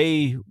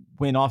 they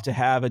went off to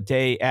have a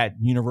day at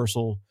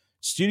Universal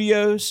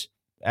Studios,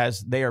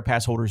 as they are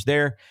pass holders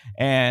there,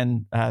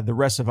 and the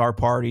rest of our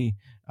party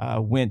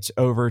went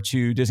over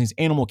to Disney's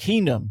Animal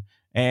Kingdom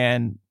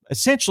and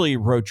essentially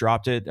road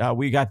dropped it.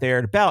 We got there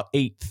at about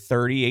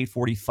 8:30,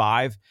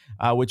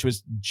 8:45, which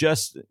was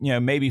just,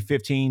 maybe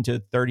 15 to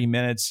 30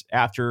 minutes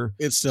after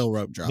It's still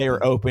rope dropping. they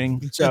were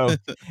opening. So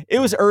it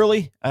was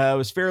early. It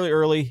was fairly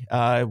early.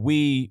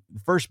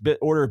 First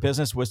order of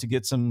business was to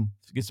get some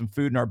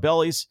food in our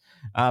bellies.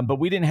 But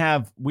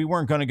we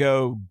weren't going to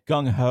go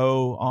gung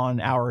ho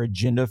on our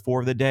agenda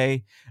for the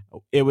day.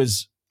 It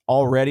was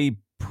already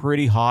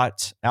pretty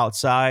hot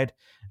outside.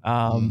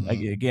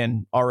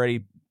 Again,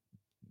 already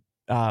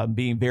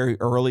being very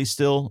early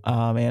still,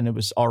 and it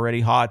was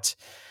already hot.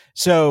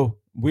 So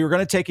we were going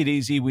to take it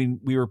easy. We knew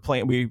we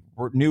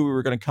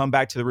were going to come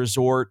back to the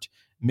resort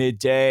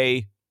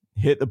midday,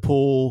 hit the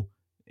pool,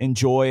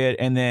 enjoy it,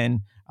 and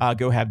then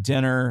go have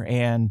dinner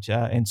and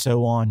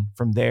so on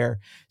from there.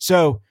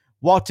 So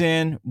walked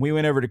in, we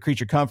went over to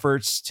Creature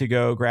Comforts to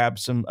go grab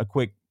a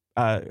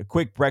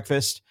quick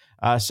breakfast.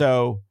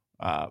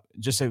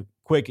 Just a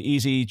quick,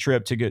 easy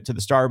trip to get to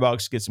the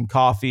Starbucks, get some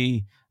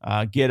coffee,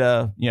 get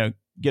a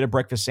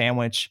breakfast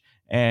sandwich,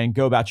 and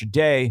go about your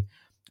day.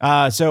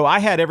 So I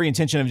had every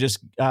intention of just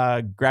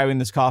grabbing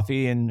this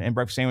coffee and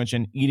breakfast sandwich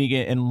and eating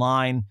it in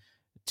line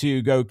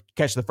to go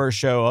catch the first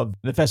show of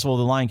the Festival of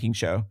the Lion King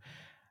show.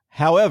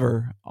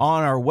 However,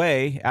 on our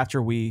way,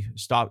 after we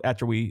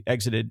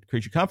exited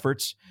Creature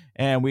Comforts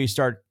and we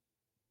start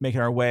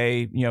making our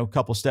way, a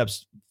couple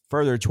steps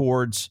further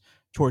towards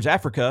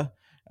Africa,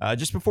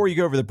 just before you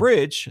go over the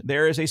bridge,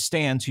 there is a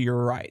stand to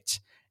your right,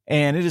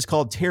 and it is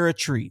called Terra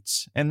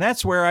Treats. And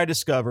that's where I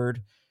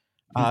discovered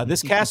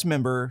this cast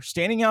member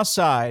standing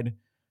outside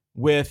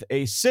with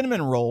a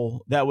cinnamon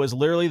roll that was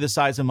literally the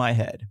size of my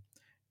head.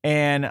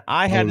 And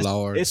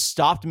it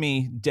stopped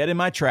me dead in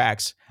my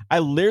tracks. I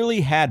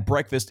literally had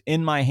breakfast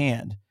in my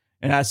hand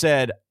and I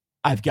said,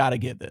 I've got to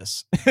get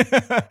this.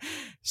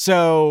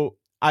 So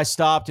I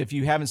stopped. If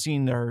you haven't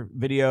seen their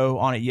video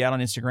on it yet on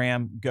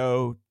Instagram,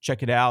 go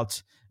check it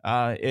out.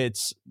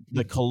 It's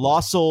the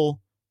colossal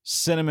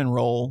cinnamon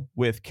roll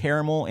with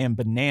caramel and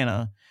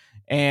banana.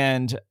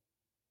 And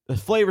the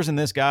flavors in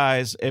this,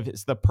 guys, if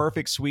it's the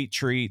perfect sweet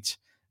treat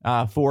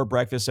for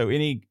breakfast. So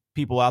any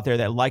people out there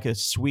that like a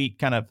sweet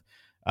kind of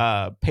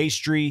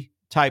pastry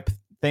type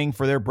thing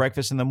for their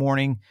breakfast in the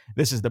morning,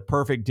 this is the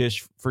perfect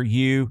dish for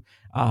you.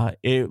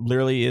 It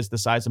literally is the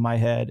size of my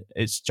head.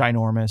 It's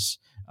ginormous.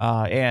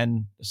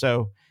 And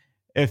so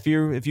if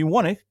you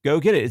want it, go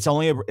get it.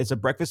 It's a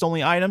breakfast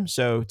only item.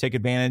 So take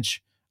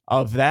advantage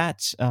of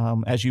that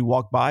as you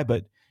walk by.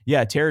 But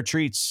yeah, Terra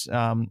Treats,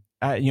 I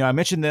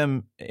mentioned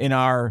them in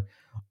our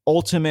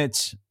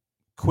ultimate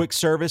quick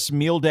service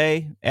meal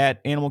day at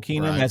Animal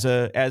Kingdom, right,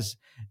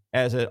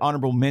 as an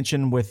honorable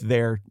mention with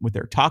their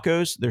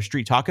tacos, their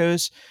street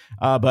tacos.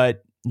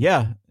 But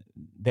yeah,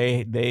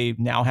 they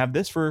now have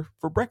this for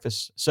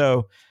breakfast.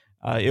 So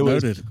it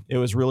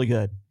was really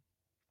good.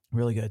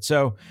 Really good.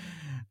 So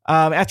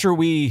after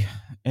we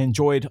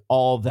enjoyed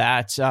all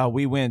that,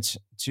 we went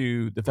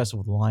to the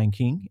Festival of the Lion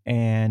King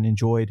and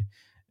enjoyed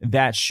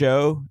that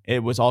show.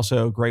 It was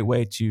also a great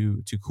way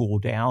to cool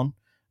down,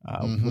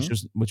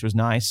 which was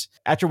nice.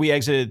 After we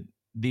exited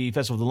the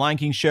Festival of the Lion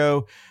King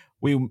show,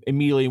 we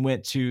immediately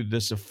went to the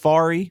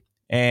safari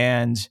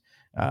and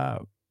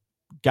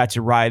got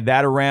to ride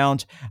that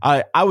around.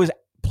 I was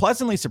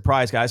pleasantly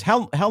surprised, guys.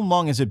 How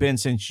long has it been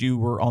since you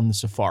were on the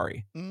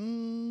safari?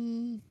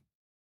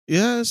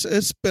 Yes,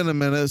 it's been a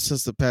minute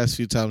since the past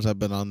few times I've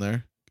been on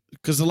there,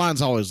 because the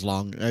line's always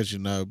long, as you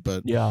know.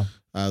 But yeah,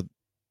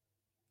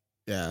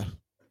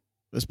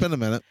 it's been a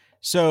minute.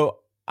 So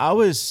I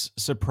was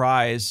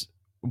surprised.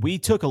 We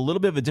took a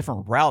little bit of a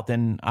different route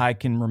than I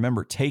can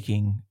remember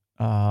taking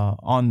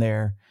on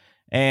there,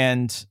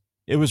 and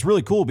it was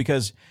really cool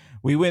because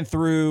we went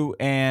through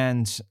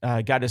and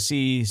got to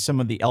see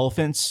some of the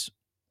elephants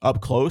up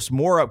close,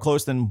 more up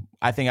close than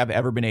I think I've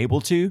ever been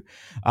able to.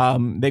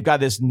 They've got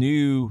this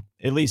new,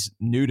 at least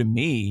new to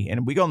me,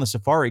 and we go on the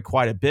safari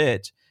quite a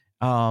bit.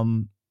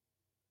 And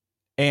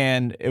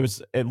and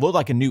it looked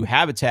like a new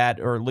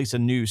habitat, or at least a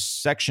new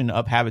section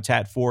of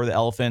habitat for the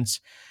elephants.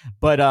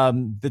 But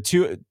the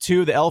two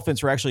of the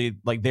elephants were actually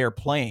like they were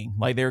playing,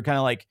 like they were kind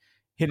of like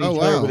hitting Oh each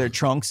other with wow. their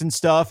trunks and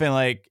stuff, and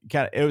like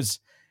kind of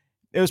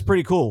it was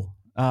pretty cool.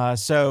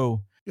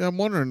 So Yeah, I'm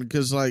wondering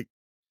because like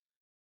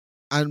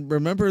I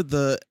remember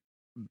the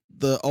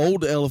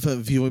old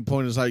elephant viewing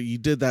point is like you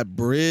did that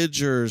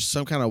bridge or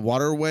some kind of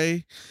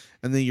waterway,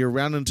 and then you're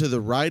rounding to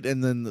the right,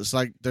 and then it's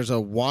like there's a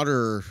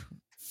water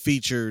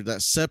feature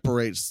that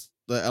separates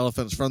the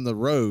elephants from the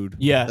road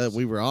that yes,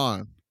 we were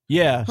on.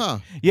 yeah, Huh.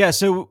 yeah.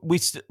 So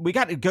we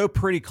got to go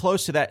pretty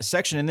close to that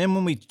section, and then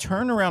when we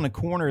turned around the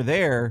corner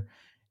there,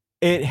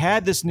 it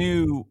had this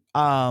new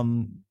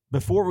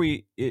before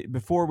we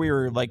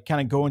were like kind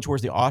of going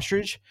towards the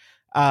ostrich.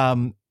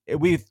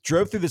 We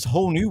drove through this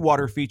whole new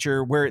water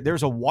feature where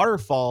there's a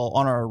waterfall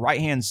on our right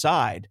hand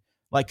side,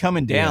 like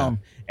coming Yeah. down,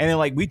 and then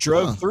like we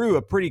drove Huh. through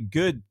a pretty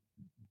good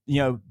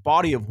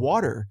body of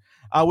water,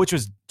 which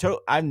was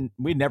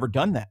we'd never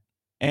done that.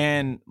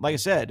 And like I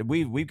said,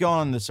 we've gone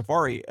on the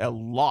safari a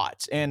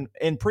lot and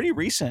pretty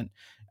recent.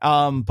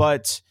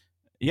 But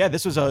yeah,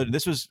 this was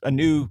a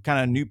new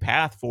kind of new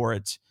path for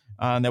it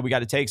that we got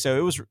to take. So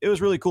it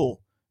was really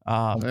cool.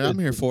 Yeah, I'm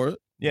here for it.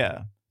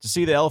 Yeah, to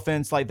see the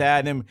elephants like that,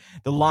 and then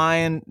the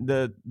lion,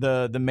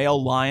 the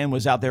male lion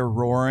was out there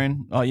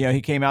roaring.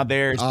 He came out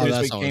there as Oh, soon as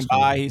we that's always came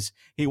by. cool.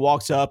 He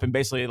walks up and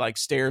basically like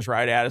stares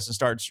right at us and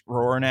starts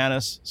roaring at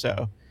us.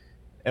 So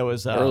it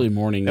was Early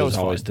morning it is was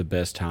always fun. the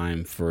best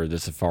time for the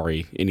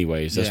safari.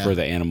 Anyways, that's Yeah. where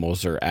the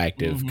animals are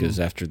active because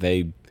after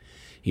they,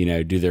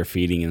 do their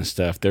feeding and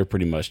stuff, they're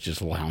pretty much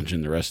just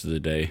lounging the rest of the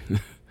day.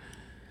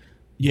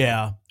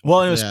 Yeah.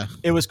 Well, Yeah.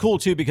 it was cool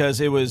too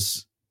because it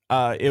was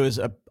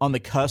on the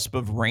cusp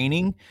of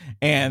raining,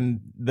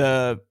 and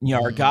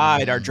our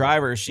guide, our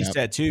driver, she Yep.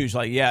 said too, she's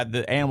like, yeah,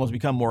 the animals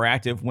become more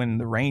active when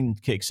the rain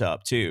kicks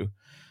up too.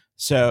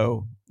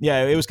 So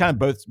yeah, it was kind of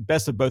both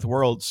best of both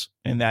worlds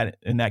in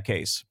that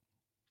case.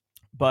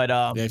 But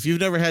Yeah, if you've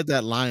never had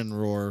that lion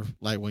roar,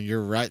 like when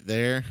you're right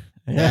there,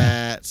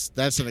 yeah,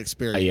 that's an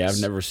experience. Yeah,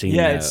 I've never seen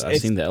Yeah, that. I've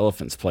seen the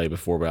elephants play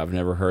before, but I've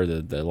never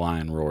heard the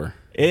lion roar.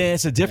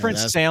 it's a different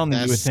sound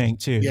than you would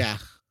think too. Yeah.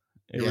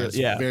 It's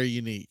It's very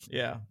unique.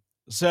 Yeah.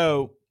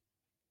 So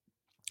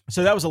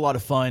that was a lot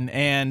of fun.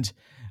 And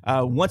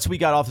once we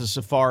got off the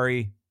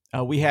safari,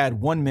 we had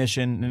one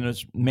mission, and it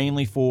was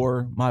mainly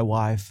for my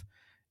wife,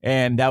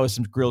 and that was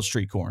some grilled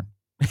street corn.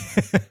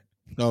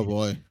 Oh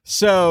boy.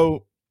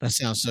 So That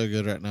sounds so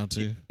good right now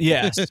too.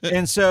 yes,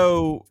 and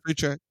so Free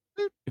track.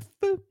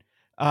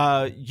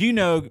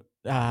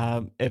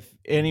 if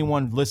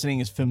anyone listening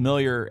is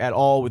familiar at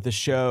all with the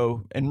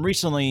show, and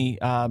recently,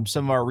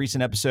 some of our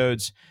recent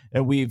episodes,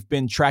 we've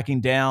been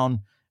tracking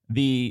down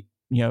the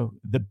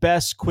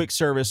best quick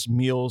service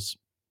meals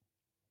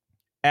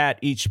at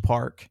each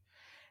park.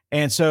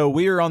 And so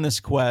we are on this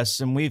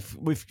quest, and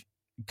we've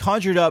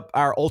conjured up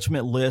our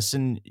ultimate list,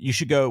 and you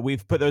should go.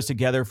 We've put those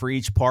together for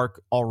each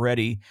park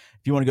already.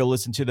 If you want to go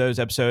listen to those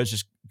episodes,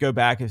 just go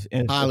back in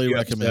a Highly few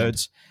recommend.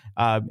 episodes,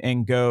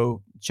 and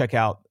go check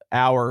out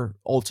our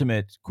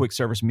ultimate quick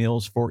service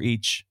meals for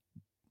each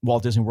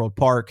Walt Disney World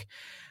park.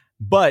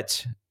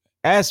 But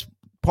as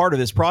part of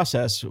this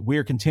process, we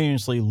are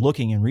continuously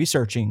looking and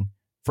researching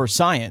for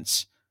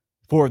science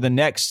for the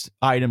next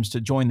items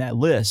to join that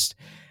list.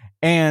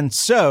 And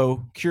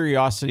so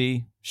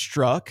curiosity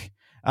struck.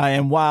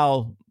 And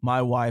while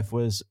my wife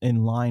was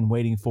in line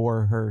waiting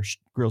for her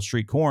grilled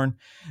street corn,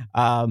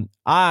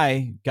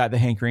 I got the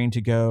hankering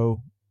to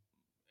go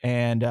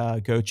and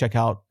go check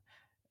out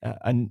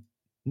a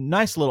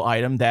nice little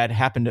item that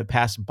happened to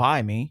pass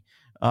by me.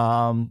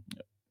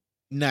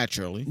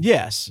 Naturally.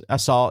 Yes, I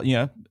saw,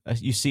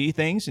 you see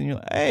things and you're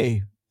like,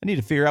 hey, I need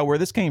to figure out where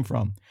this came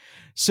from.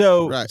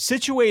 So Right.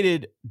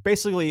 situated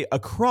basically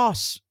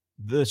across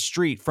the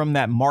street from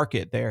that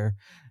market there,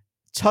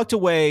 tucked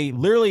away,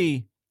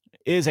 literally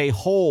is a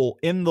hole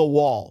in the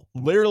wall,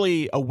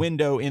 literally a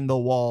window in the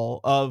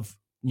wall of,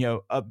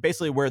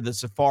 basically where the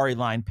safari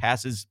line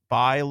passes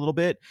by a little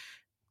bit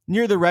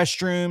near the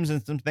restrooms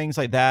and some things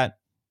like that,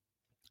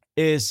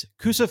 is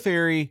Coosa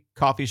Ferry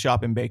Coffee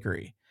Shop and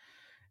Bakery.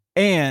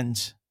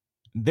 And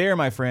there,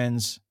 my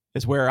friends,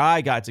 is where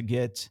I got to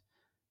get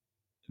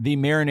the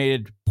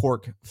marinated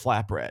pork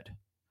flatbread.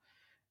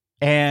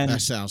 And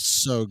That sounds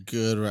so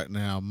good right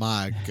now.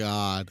 My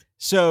God.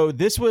 so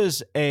this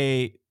was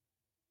a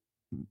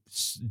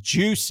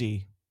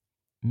juicy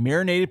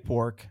marinated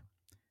pork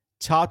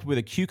topped with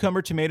a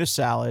cucumber tomato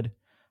salad,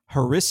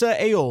 harissa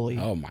aioli,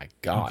 Oh my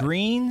God.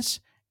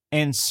 greens,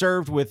 and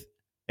served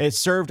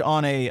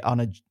on a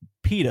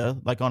pita,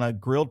 like on a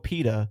grilled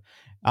pita,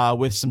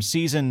 with some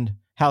seasoned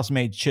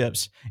house-made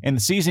chips. And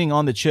the seasoning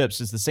on the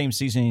chips is the same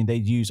seasoning they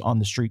use on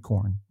the street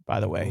corn, by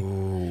the way.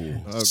 Ooh.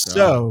 Oh, God.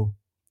 So,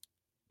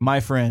 my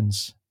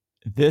friends,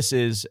 this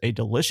is a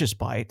delicious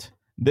bite.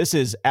 This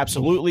is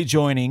absolutely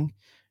joining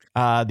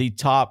the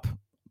top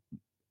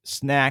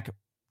snack,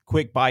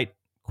 quick bite,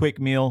 quick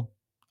meal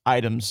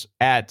items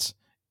at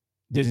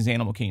Disney's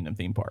Animal Kingdom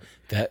theme park.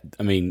 That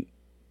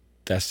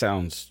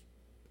sounds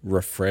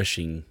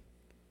refreshing.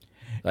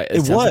 Like It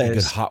it sounds like a good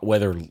was. hot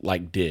weather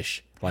like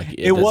dish. Like It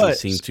it doesn't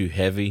seem was. too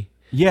heavy.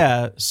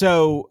 Yeah.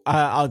 So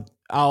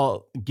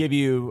I'll give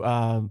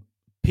you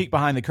peek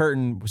behind the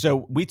curtain.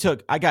 So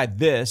I got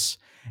this,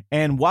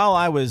 and while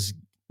I was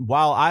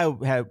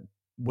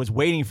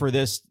waiting for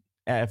this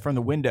from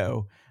the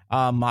window,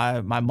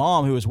 my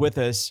mom who was with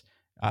us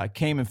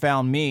came and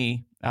found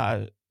me,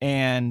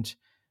 and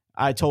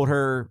I told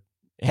her,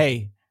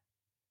 hey,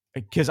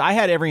 because I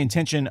had every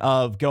intention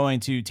of going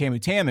to Tamu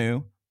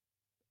Tamu,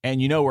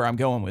 and you know where I'm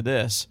going with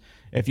this.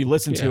 Yeah. If you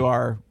listen to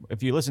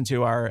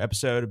our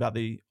episode about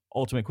the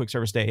ultimate quick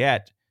service day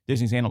at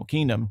Disney's Animal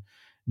Kingdom,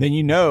 then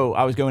you know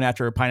I was going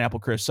after a pineapple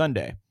crisp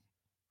sundae.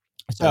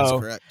 That's So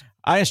correct.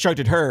 I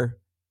instructed her,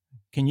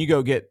 "Can you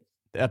go get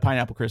a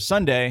pineapple crisp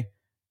sundae?"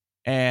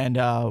 And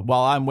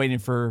while I'm waiting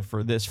for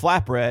this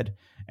flatbread,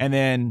 and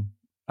then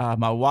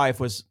my wife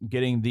was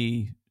getting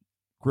the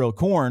grilled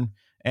corn,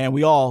 and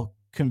we all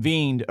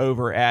convened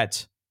over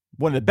at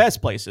one of the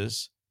best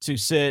places to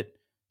sit,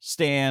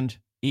 stand,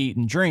 eat,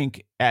 and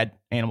drink at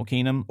Animal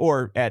Kingdom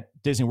or at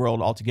Disney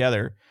World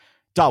altogether,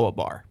 Dawa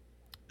Bar.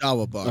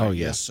 Dawa Bar. Oh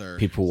yeah. Yes, sir.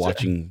 People So,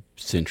 watching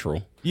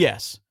Central.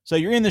 yes. So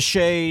you're in the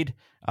shade.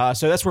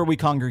 So that's where we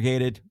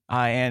congregated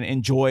and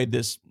enjoyed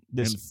this.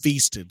 And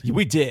feasted.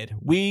 We did.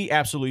 We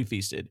absolutely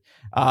feasted.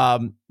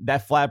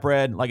 That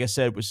flatbread, like I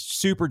said, was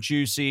super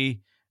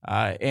juicy.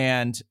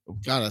 And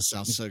God, that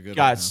sounds so good.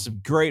 got Right now.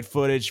 some great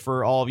footage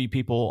for all of you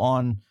people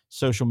on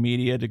social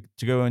media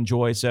to go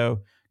enjoy.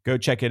 So go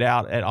check it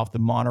out at Off the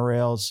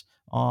Monorails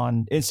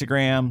on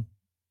Instagram,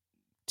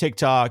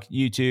 TikTok,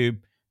 YouTube.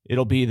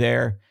 It'll be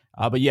there.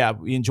 But yeah,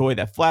 we enjoyed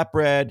that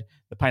flatbread,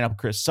 the pineapple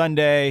crisp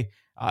sundae.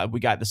 We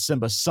got the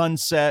Simba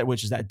Sunset,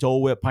 which is that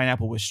Dole Whip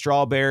pineapple with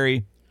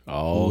strawberry.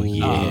 Oh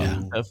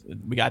yeah.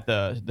 We got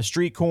the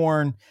street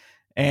corn,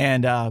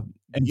 and Y'all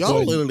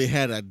enjoyed- literally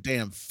had a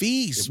damn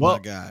feast, my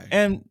guy.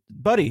 And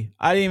buddy,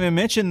 I didn't even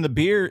mention the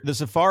beer, the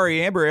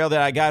Safari Amber Ale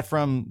that I got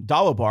from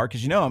Dawa Bar,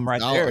 because you know I'm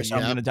right there, so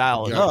I'm going to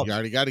dial it up. You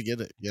already got to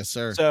get it, yes,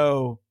 sir.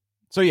 So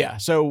yeah,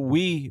 so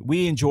we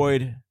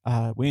enjoyed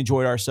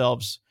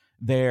ourselves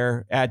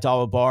there at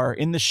Dawa Bar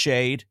in the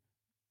shade,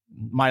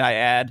 might I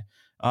add.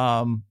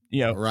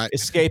 Right.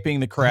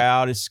 Escaping the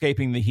crowd,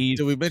 escaping the heat.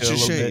 Did we mention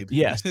shade?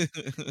 Yes.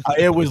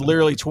 It was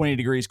literally 20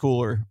 degrees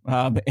cooler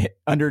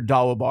under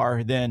Dawa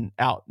Bar than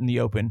out in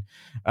the open.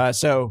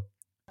 So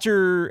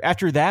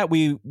after that,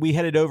 we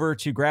headed over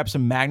to grab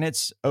some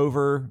magnets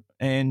over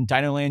in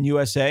Dinoland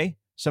USA.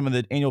 Some of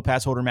the annual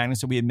pass holder magnets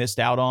that we had missed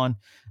out on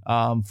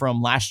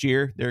from last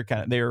year. They're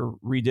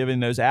redivvying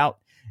those out,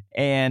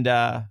 and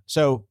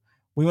so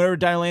we went over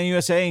to Dinoland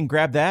USA and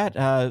grabbed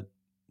that.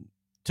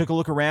 Took a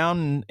look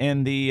around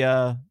in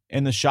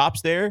the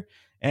shops there,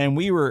 and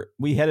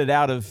we headed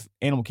out of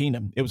Animal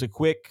Kingdom. It was a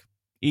quick,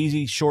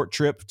 easy, short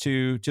trip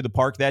to the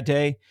park that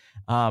day,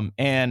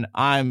 and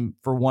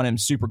am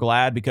super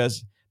glad,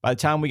 because by the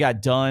time we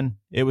got done,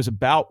 it was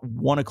about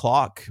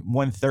 1:00,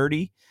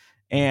 1:30,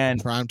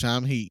 and prime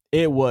time heat.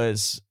 It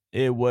was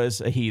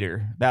a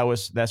heater.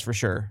 That's for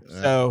sure.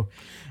 So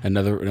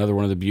another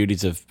one of the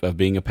beauties of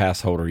being a pass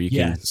holder, you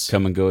can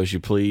come and go as you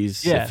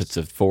please. Yes. If it's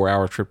a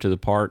 4-hour trip to the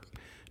park,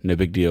 no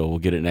big deal. We'll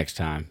get it next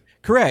time.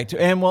 Correct.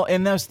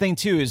 And that's the thing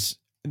too, is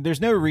there's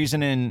no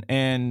reason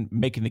in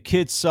making the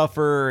kids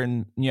suffer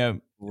and,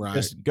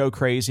 just go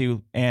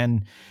crazy.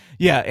 And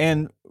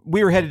and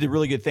we were headed to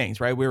really good things,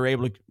 right?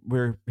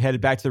 We're headed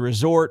back to the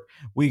resort.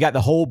 We got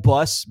the whole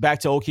bus back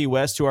to Old Key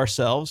West to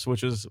ourselves,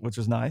 which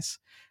was nice.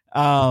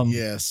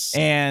 Yes.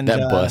 And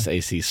that bus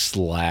AC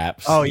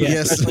slaps. Oh yeah.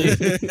 Yes.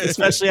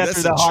 Especially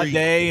after the hot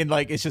day, and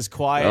like it's just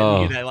quiet,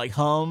 and you get that like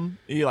hum.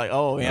 You're like,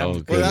 oh yeah.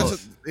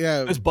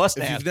 Those bus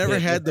if naps, you've never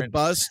had different. the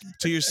bus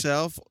to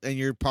yourself and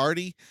your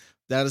party,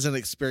 that is an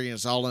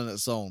experience all in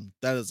its own.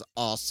 That is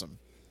awesome.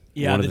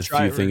 Yeah, one of the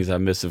few things I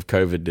miss of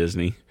COVID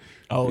Disney.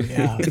 Oh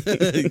yeah.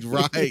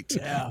 Right.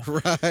 Yeah.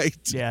 Right.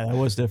 Yeah, that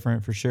was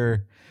different for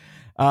sure.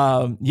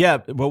 Well,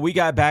 we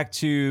got back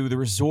to the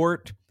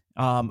resort.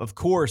 Of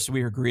course,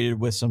 we were greeted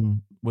with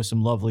some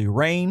lovely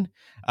rain.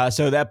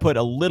 So that put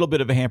a little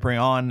bit of a hampering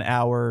on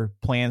our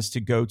plans to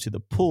go to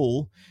the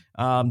pool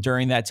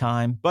during that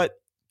time. But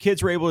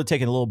kids were able to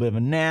take a little bit of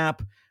a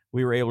nap.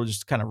 We were able to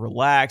just kind of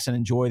relax and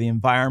enjoy the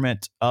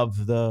environment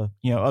of the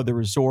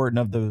resort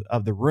and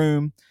of the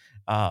room.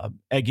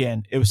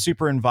 Again, it was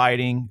super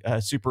inviting,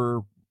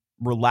 super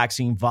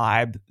relaxing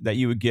vibe that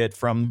you would get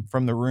from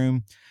the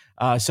room.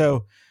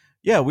 So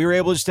we were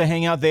able just to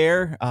hang out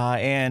there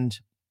and.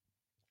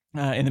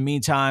 In the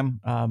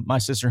meantime, my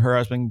sister and her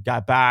husband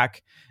got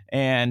back,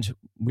 and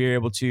we were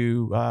able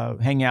to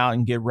hang out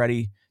and get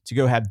ready to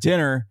go have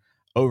dinner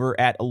over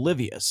at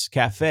Olivia's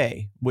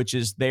Cafe, which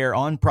is there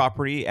on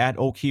property at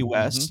Old Key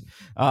West.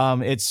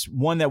 Mm-hmm. It's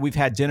one that we've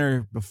had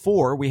dinner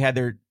before. We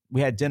had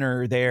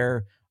dinner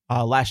there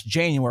last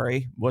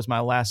January, was my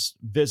last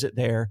visit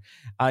there,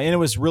 and it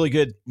was really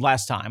good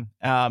last time.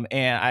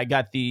 And I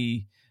got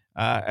the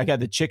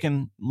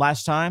chicken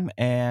last time,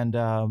 and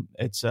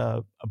it's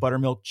a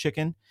buttermilk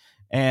chicken.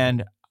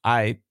 And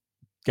I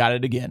got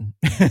it again.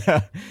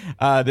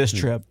 This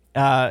trip.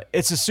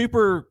 It's a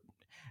super.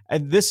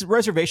 This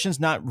reservation's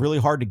not really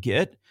hard to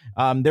get.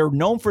 They're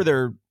known for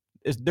their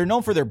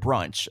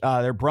brunch.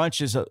 Their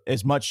brunch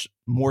is much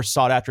more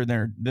sought after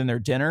than their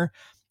dinner.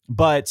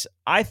 But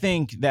I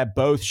think that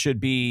both should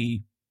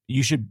be.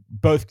 You should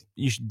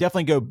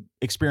definitely go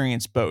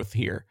experience both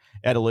here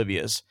at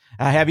Olivia's.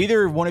 Have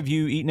either one of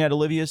you eaten at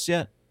Olivia's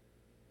yet?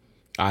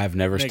 I have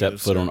never stepped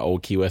foot on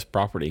Old Key West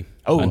property.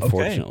 Oh,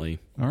 unfortunately.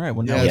 Okay. All right.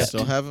 Well, I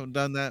still haven't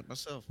done that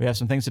myself. We have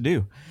some things to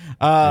do.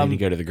 I need to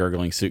go to the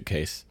gurgling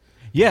suitcase.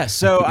 Yeah,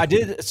 so I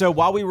did. So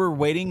while we were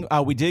waiting,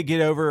 we did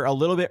get over a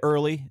little bit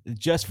early,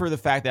 just for the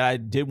fact that I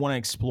did want to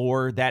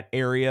explore that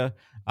area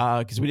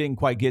because we didn't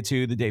quite get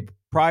to the day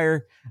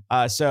prior.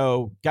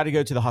 So got to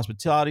go to the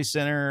hospitality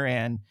center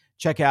and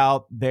check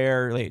out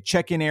their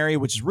check-in area,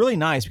 which is really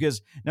nice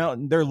because now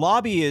their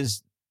lobby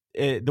is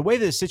the way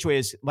that it's situated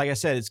is, like I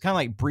said, it's kind of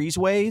like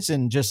breezeways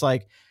and just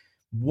like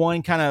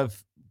one kind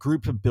of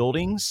group of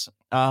buildings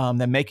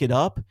that make it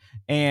up.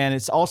 And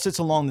it's all sits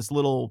along this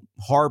little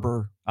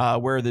harbor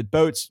where the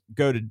boats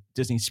go to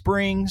Disney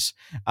Springs,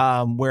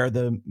 where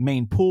the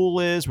main pool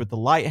is with the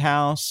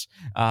lighthouse.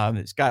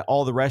 It's got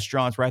all the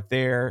restaurants right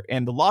there,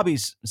 and the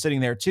lobby's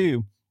sitting there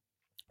too.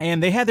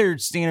 And they have their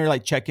standard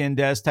like check-in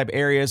desk type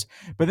areas,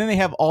 but then they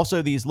have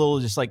also these little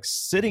just like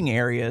sitting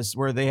areas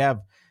where they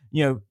have,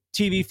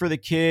 TV for the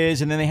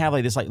kids, and then they have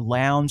like this like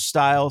lounge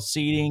style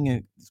seating,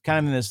 and it's kind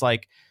of in this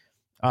like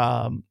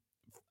I'm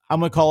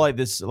gonna call it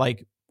this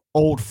like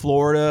old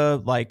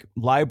Florida like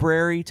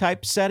library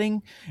type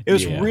setting. It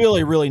was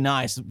really, really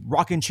nice.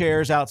 Rocking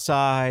chairs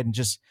outside and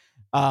just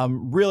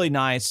really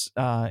nice,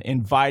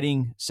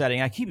 inviting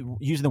setting. I keep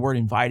using the word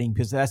inviting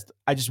because that's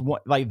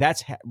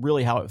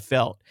really how it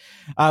felt.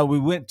 We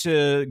went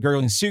to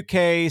Gurgling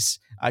Suitcase.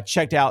 I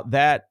checked out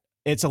that.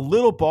 It's a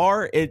little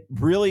bar. It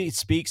really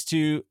speaks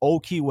to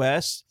Old Key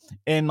West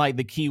and like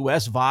the Key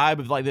West vibe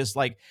of like this,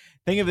 like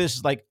think of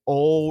this like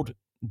old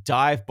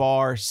dive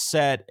bar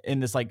set in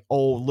this like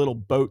old little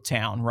boat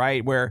town,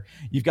 right? Where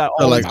you've got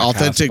all like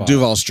authentic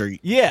Duval Street.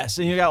 Yes.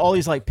 And you got all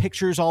these like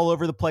pictures all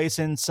over the place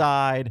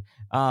inside.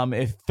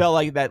 It felt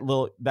like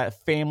that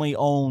family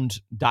owned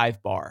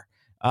dive bar.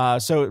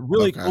 So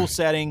really cool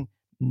setting,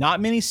 not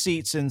many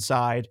seats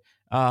inside.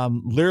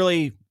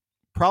 Literally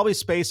probably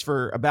space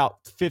for about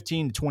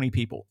 15 to 20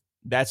 people.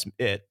 That's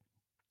it.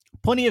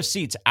 Plenty of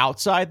seats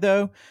outside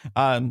though.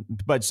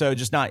 But so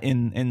just not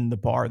in the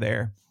bar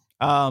there.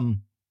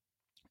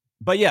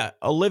 But yeah,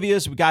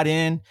 Olivia's, we got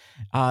in.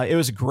 It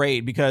was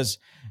great because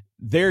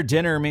their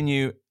dinner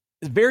menu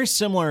is very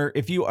similar.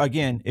 If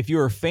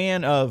you're a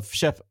fan of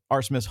Chef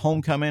Art Smith's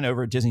Homecoming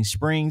over at Disney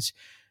Springs,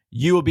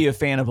 you will be a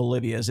fan of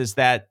Olivia's. It's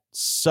that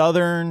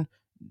southern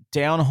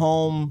down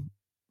home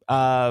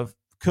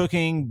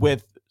cooking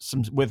with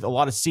a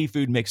lot of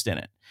seafood mixed in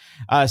it.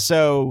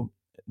 So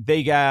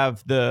they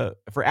have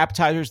for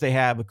appetizers, they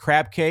have a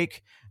crab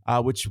cake,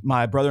 which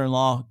my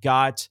brother-in-law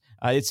got.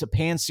 It's a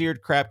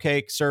pan-seared crab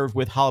cake served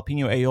with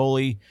jalapeno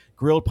aioli,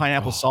 grilled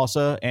pineapple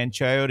salsa, and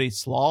chayote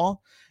slaw.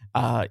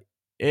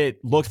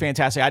 It looked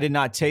fantastic. I did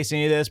not taste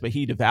any of this, but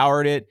he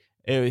devoured it.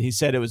 He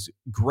said it was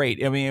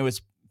great. I mean, it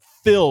was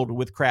filled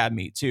with crab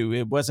meat too.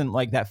 It wasn't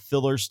like that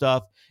filler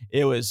stuff.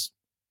 It was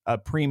a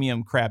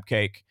premium crab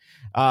cake.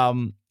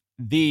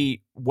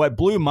 What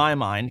blew my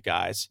mind,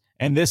 guys,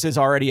 and this is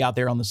already out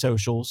there on the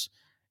socials,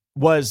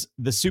 was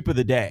the soup of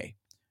the day,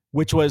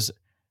 which was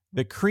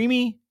the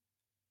creamy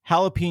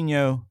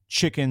jalapeno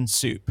chicken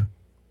soup.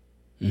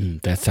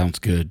 That sounds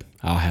good.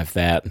 I'll have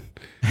that.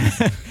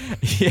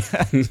 Yeah.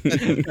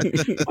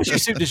 What's your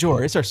soup du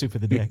jour? It's our soup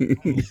of the day.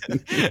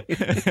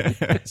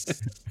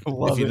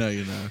 If you know,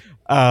 you know.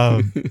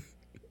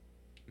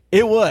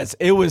 It was.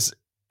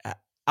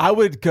 I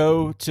would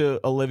go to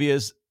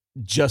Olivia's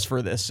just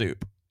for this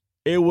soup.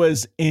 It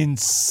was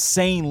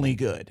insanely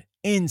good.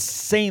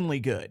 Insanely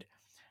good.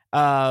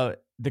 The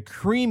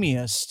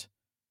creamiest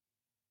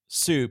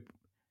soup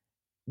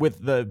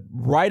with the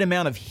right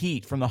amount of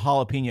heat from the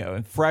jalapeno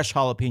and fresh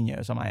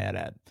jalapenos, I might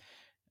add.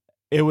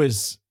 It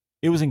was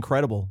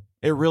incredible.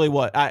 It really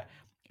was.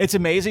 It's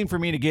amazing for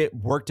me to get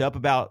worked up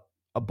about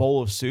a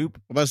bowl of soup.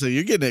 I'm about to say,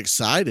 you're getting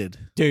excited.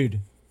 Dude,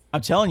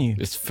 I'm telling you.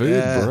 It's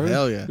food, bro.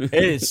 Hell yeah. It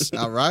is.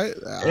 All right.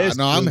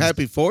 I'm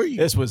happy for you.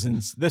 This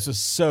was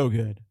so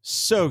good.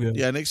 So good.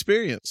 Yeah, an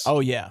experience.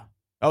 Oh, yeah.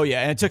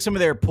 And it took some of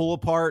their pull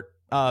apart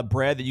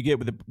bread that you get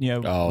with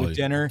with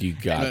dinner. You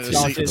got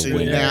to see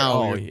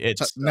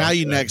the now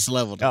you next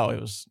level. Oh,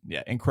 it was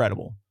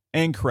incredible.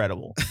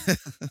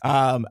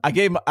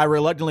 I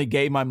reluctantly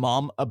gave my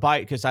mom a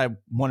bite because I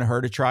wanted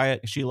her to try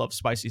it. She loves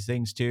spicy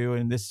things too,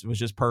 and this was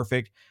just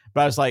perfect.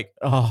 But I was like,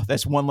 oh,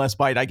 that's one less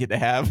bite I get to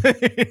have.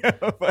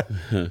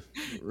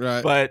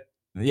 Right. But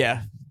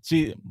yeah,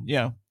 she,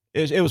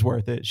 it was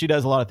worth it. She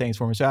does a lot of things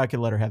for me, so I could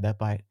let her have that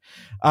bite.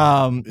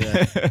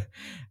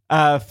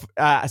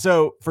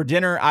 So for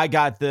dinner, I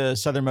got the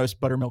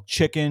southernmost buttermilk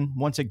chicken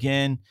once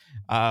again,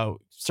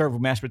 served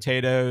with mashed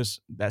potatoes,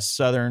 that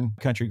southern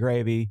country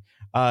gravy,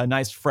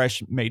 nice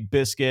fresh made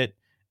biscuit,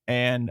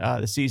 and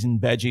the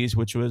seasoned veggies,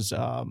 which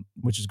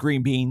is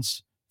green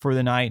beans for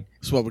the night.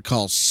 It's what we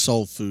call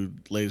soul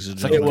food, ladies and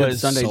It's like a gentlemen. good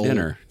Sunday Soul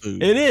dinner.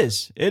 food. It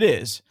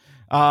is.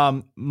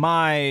 My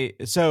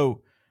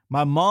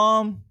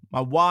mom,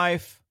 my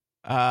wife,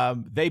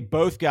 they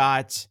both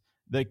got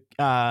the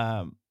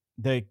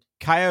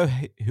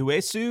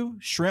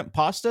Kaiohuesu shrimp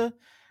pasta.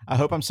 I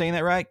hope I'm saying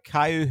that right.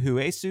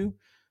 Kaiohuesu.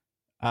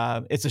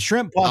 It's a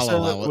shrimp pasta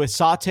allow it. with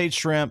sauteed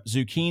shrimp,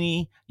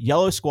 zucchini,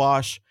 yellow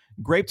squash,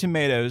 grape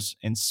tomatoes,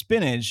 and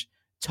spinach,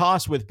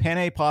 tossed with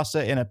penne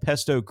pasta and a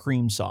pesto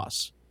cream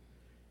sauce.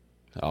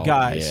 Oh,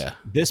 Guys, yeah.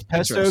 this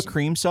pesto Interesting.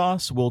 cream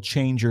sauce will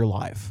change your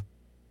life.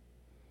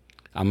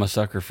 I'm a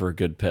sucker for a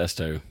good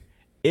pesto.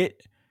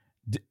 It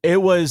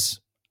was,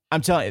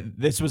 I'm telling you,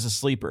 this was a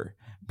sleeper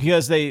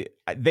because they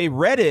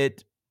read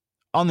it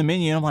on the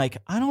menu and I'm like,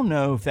 I don't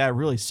know if that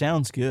really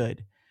sounds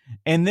good.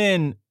 And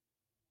then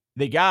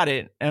they got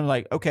it and I'm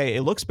like, okay,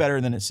 it looks better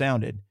than it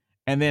sounded.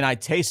 And then I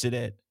tasted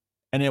it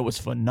and it was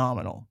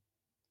phenomenal.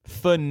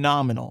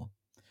 Phenomenal.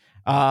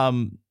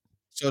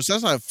 So it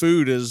sounds like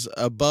food is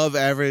above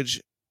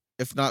average,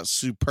 if not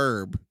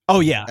superb, Oh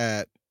yeah.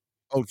 at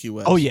Old Key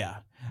West. Oh yeah.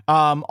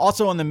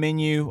 Also on the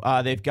menu,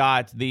 they've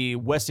got the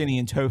West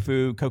Indian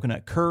tofu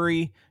coconut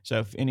curry. So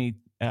if any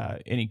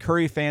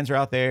curry fans are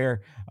out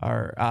there,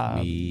 or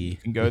you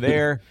can go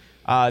there.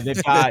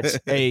 They've got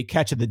a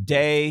catch of the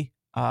day.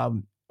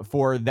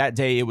 For that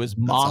day, it was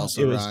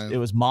also it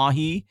was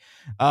mahi,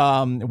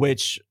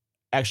 which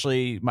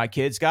actually my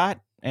kids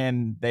got,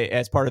 and they,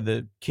 as part of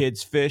the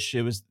kids fish,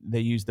 they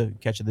used the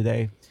catch of the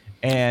day.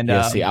 And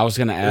Yeah, see, I was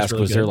going to ask,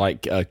 really was there good.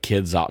 like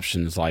kids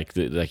options, like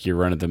your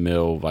run of the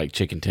mill, like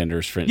chicken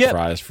tenders, French Yep.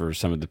 fries for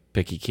some of the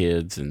picky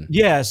kids, and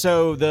Yeah,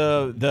 so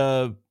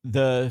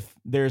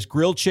there's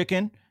grilled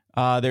chicken,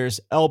 there's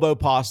elbow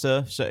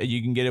pasta, so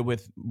you can get it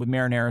with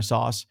marinara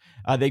sauce.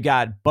 They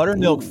got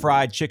buttermilk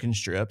fried chicken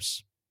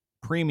strips,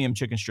 premium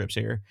chicken strips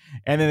here,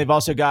 and then they've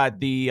also got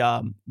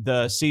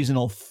the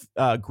seasonal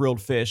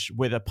grilled fish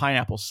with a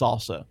pineapple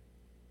salsa.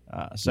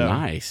 So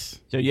nice.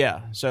 So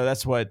yeah, so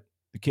that's what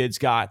the kids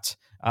got.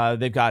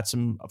 They've got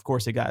some, of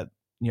course, they got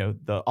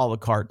the a la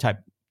carte type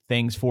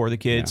things for the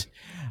kids.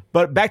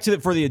 But back to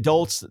for the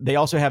adults, they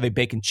also have a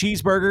bacon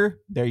cheeseburger.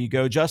 There you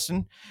go,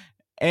 Justin.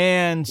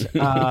 And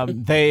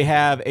they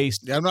have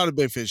Yeah, I'm not a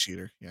big fish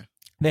eater. Yeah.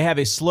 they have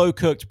a slow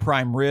cooked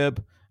prime rib,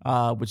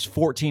 which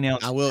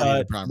 14-ounce I will eat a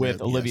cut prime with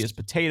rib, Olivia's yes.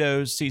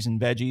 potatoes, seasoned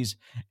veggies,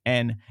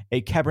 and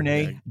a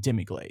Cabernet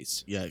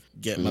demi-glaze. Yeah,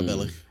 get in my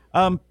belly.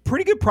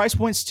 Pretty good price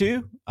points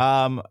too.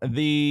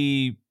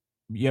 The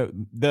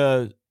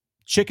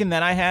chicken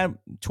that I had,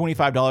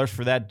 $25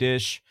 for that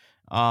dish.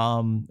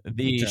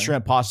 The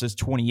shrimp pasta is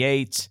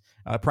 $28.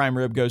 Prime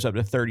rib goes up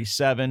to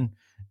 $37,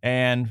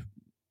 and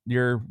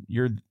you're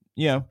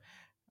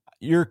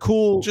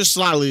cool. Just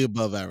slightly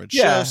above average.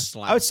 Yeah, Just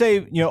slightly. I would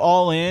say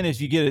all in.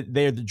 If you get it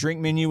there, the drink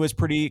menu was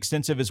pretty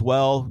extensive as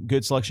well.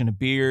 Good selection of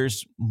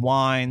beers,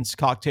 wines,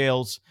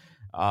 cocktails.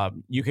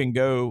 You can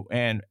go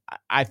and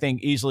I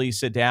think easily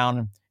sit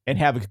down and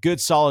have a good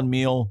solid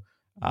meal.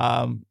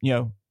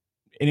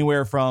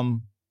 Anywhere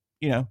from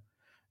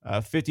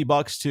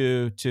 $50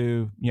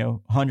 to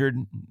 100,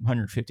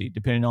 150,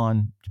 depending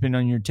on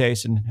your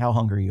taste and how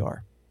hungry you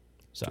are.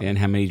 So And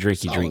how many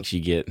drinky Solid. drinks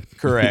you get.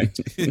 correct.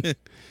 Yeah.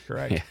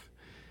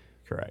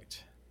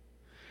 Correct.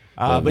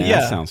 Well, But man, yeah,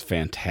 that sounds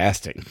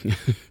fantastic.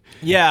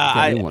 yeah,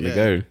 I I want to yeah.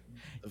 go.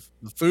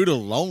 The food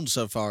alone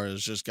so far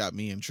has just got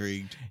me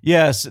intrigued.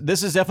 yes,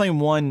 this is definitely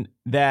one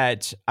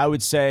that I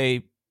would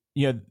say,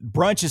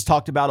 brunch is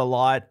talked about a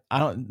lot.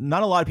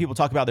 Not a lot of people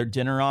talk about their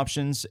dinner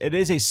options. It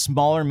is a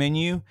smaller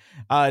menu.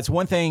 It's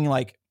one thing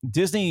like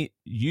Disney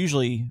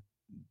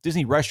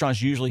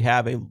restaurants usually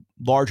have a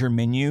larger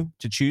menu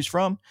to choose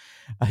from.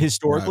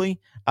 Historically,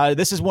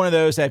 this is one of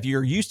those that if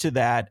you're used to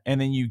that, and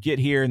then you get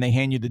here and they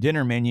hand you the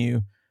dinner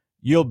menu,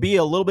 you'll be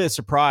a little bit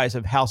surprised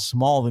of how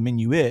small the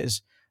menu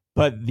is.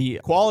 But the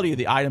quality of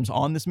the items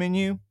on this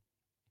menu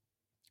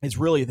is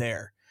really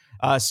there.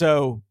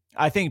 So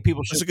I think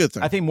people should. That's a good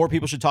thing. I think more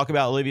people should talk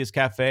about Olivia's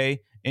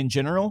Cafe in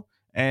general,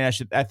 and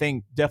I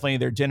think definitely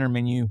their dinner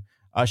menu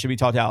should be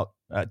talked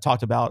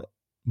about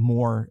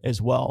more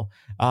as well.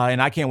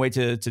 And I can't wait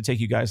to take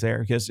you guys there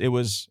because it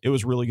was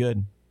really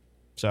good.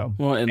 So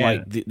Well, and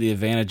like the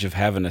advantage of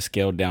having a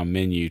scaled down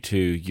menu too,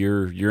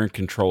 you're in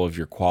control of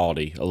your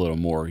quality a little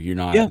more. You're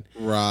not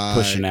Right.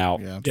 pushing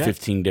out Yeah.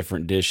 15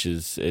 different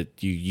dishes.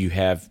 You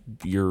have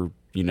your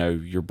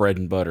bread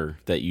and butter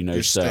that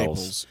Your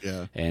sells, staples.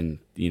 Yeah. and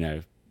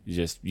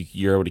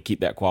you're able to keep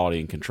that quality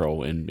in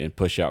control and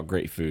push out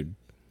great food.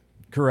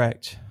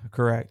 Correct.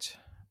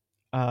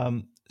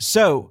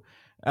 So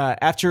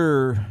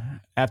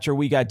after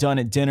we got done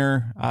at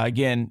dinner,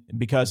 again,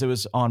 because it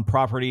was on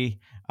property,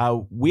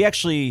 we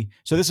actually,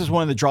 so this is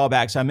one of the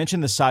drawbacks. I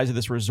mentioned the size of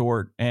this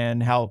resort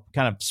and how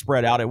kind of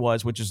spread out it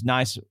was, which is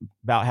nice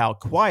about how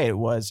quiet it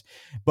was.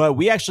 But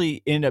we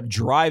actually ended up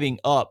driving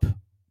up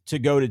to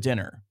go to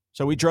dinner.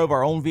 So we drove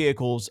our own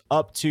vehicles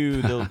up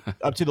to the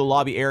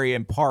lobby area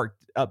and parked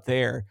up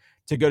there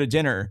to go to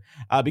dinner,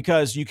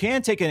 because you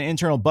can take an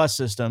internal bus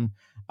system.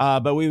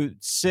 But we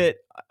would sit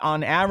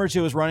on average.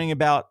 It was running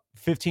about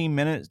 15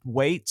 minutes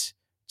wait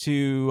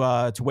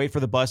to wait for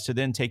the bus to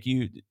then take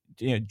you,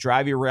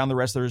 drive you around the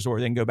rest of the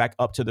resort, then go back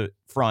up to the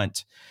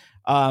front.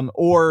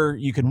 Or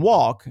you can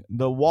walk.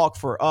 The walk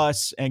for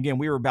us, and again,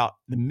 we were about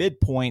the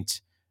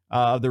midpoint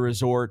of the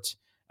resort.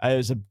 It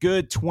was a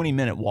good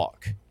 20-minute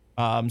walk.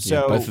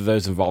 So both of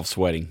those involve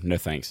sweating. No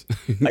thanks.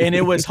 and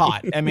it was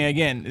hot. I mean,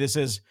 again, this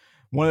is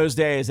one of those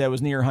days that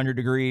was near 100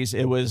 degrees.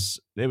 It was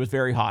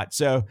very hot.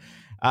 So,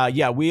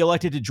 we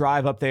elected to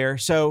drive up there.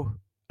 So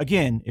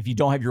again, if you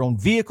don't have your own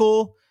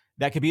vehicle,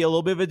 that could be a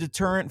little bit of a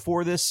deterrent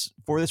for this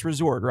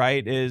resort,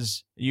 right?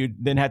 Is you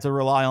then have to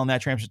rely on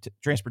that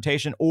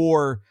transportation,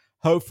 or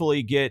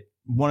hopefully get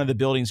one of the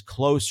buildings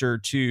closer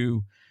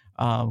to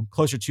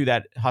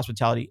that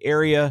hospitality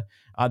area.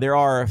 There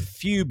are a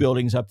few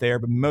buildings up there,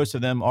 but most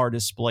of them are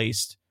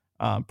displaced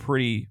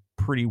pretty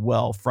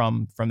well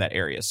from that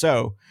area.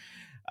 So,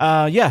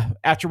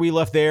 after we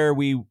left there,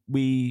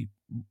 we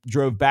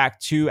drove back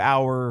to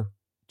our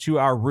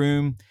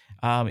room.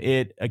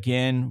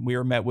 We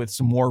were met with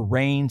some more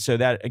rain, so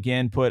that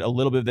again put a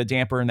little bit of the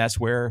damper, and that's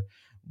where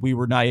we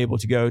were not able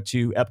to go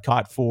to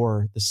Epcot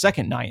for the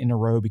second night in a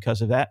row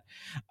because of that.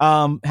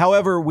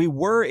 However, we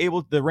were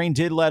able. The rain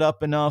did let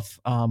up enough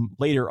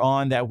later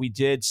on that we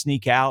did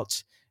sneak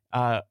out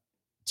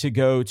to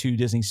go to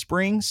Disney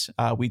Springs.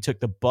 We took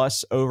the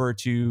bus over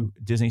to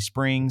Disney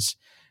Springs,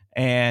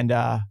 and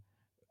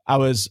I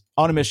was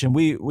on a mission.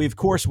 We of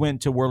course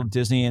went to World of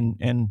Disney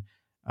and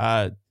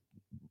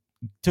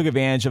took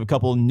advantage of a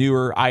couple of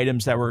newer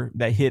items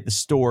that hit the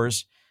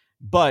stores.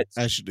 But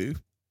As you do.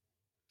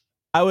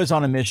 I was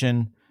on a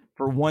mission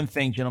for one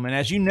thing, gentlemen.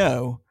 As you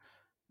know,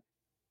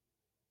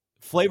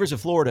 Flavors of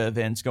Florida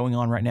events going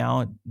on right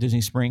now at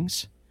Disney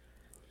Springs.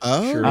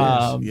 Oh, Sure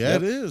yeah,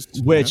 yep. it is.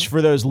 Which,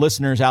 for those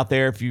listeners out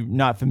there, if you're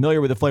not familiar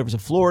with the Flavors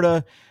of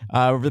Florida,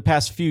 over the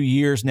past few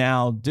years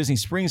now, Disney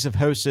Springs have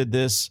hosted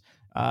this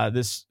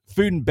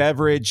food and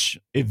beverage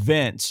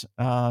event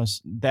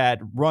that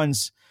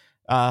runs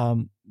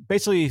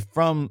basically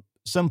from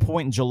some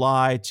point in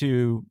July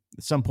to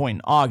some point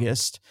in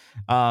August.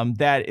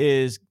 That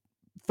is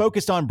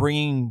focused on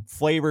bringing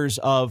flavors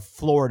of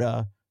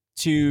Florida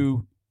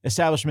to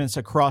establishments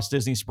across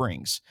Disney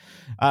Springs.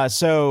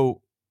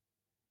 So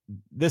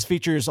this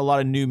features a lot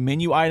of new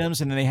menu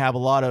items, and then they have a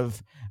lot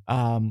of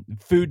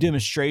food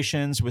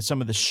demonstrations with some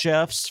of the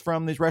chefs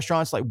from these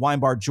restaurants, like Wine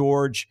Bar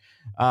George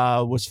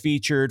was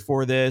featured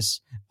for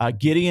this.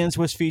 Gideon's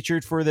was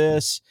featured for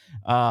this.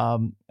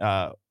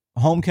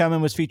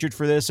 Homecoming was featured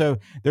for this. So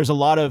there's a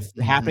lot of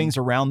happenings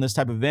around this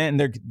type of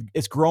event, and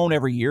it's grown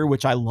every year,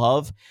 which I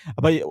love.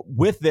 But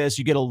with this,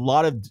 you get a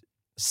lot of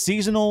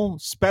seasonal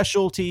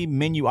specialty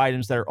menu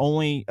items that are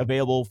only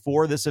available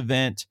for this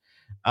event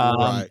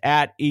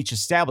at each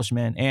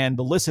establishment. And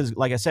the list is,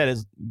 like I said,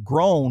 has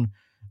grown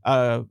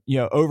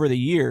over the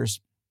years.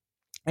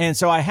 And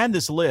so I had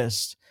this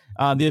list.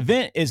 The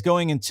event is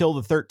going until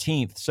the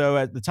 13th. So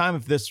at the time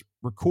of this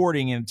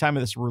recording and the time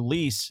of this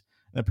release,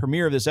 the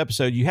premiere of this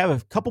episode, you have a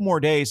couple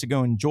more days to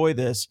go enjoy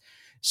this.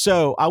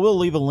 So I will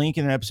leave a link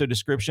in the episode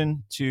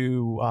description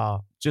to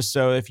just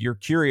so if you're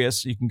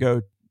curious, you can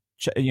go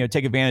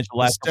take advantage of the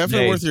last couple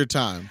definitely days. worth your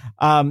time.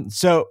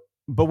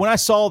 But when I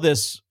saw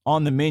this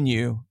on the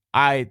menu,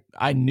 I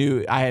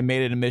knew I had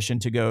made it a mission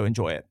to go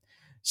enjoy it.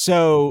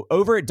 So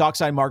over at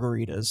Dockside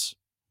Margaritas,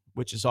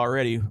 which is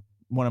already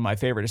one of my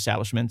favorite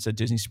establishments at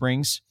Disney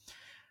Springs,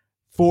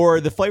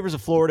 for the Flavors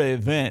of Florida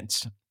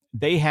event,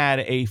 they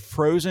had a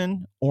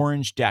frozen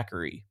orange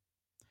daiquiri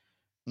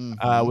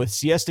with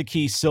Siesta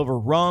Key silver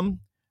rum,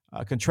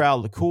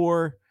 Contral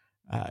liqueur,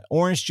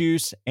 orange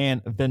juice,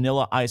 and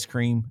vanilla ice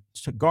cream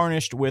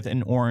garnished with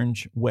an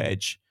orange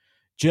wedge.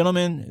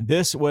 Gentlemen,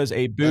 this was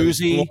a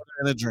boozy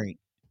and a drink.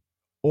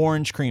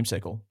 Orange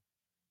creamsicle.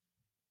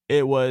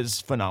 It was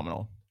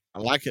phenomenal. I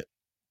like it.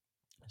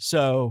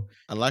 So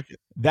I like it.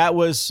 That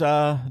was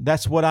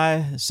that's what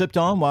I sipped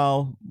on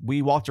while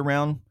we walked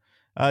around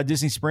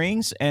Disney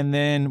Springs, and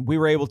then we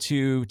were able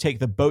to take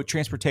the boat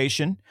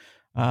transportation,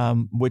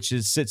 which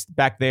sits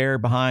back there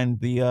behind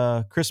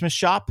the Christmas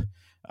shop.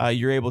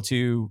 You're able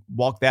to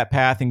walk that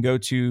path and go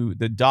to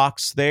the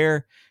docks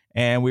there,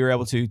 and we were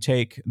able to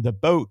take the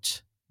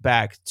boat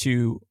back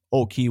to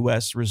Old Key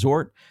West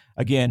Resort.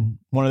 Again,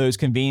 one of those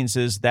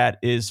conveniences that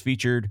is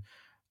featured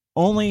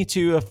only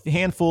to a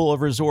handful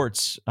of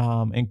resorts,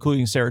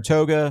 including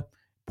Saratoga,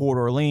 Port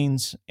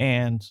Orleans,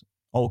 and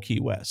Old Key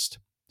West.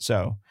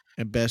 So,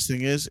 and best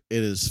thing is,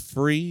 it is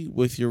free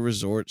with your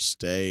resort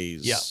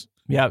stays.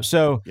 Yeah.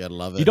 So you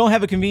love it. You don't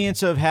have a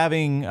convenience of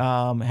having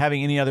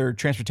any other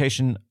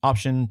transportation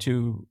option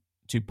to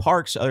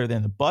parks other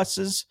than the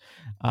buses,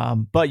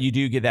 but you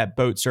do get that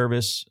boat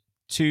service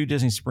to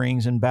Disney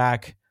Springs and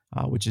back,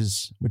 which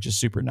is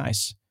super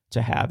nice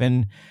to have.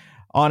 And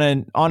on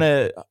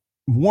a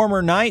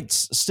warmer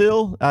nights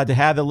still, to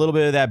have a little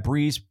bit of that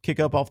breeze kick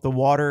up off the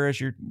water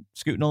as you're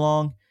scooting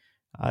along,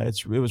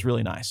 it was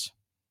really nice.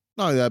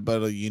 Not only that,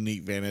 but a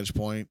unique vantage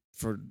point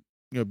for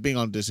being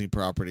on Disney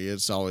property.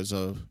 It's always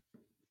a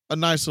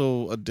nice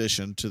little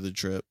addition to the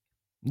trip.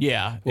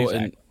 Yeah, Well,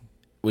 exactly. and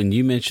when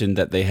you mentioned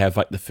that they have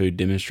like the food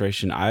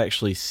demonstration, I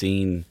actually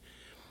seen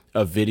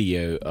a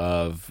video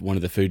of one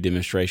of the food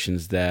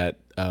demonstrations that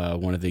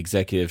one of the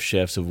executive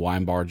chefs of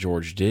Wine Bar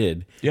George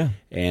did. Yeah.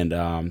 And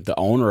the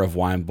owner of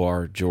Wine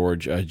Bar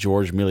George,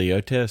 George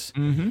Miliotis,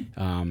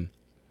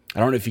 I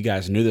don't know if you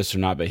guys knew this or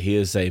not, but he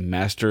is a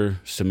master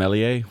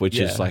sommelier, which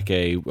is Yeah. like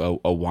a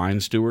wine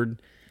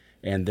steward.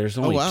 And there's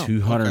only wow.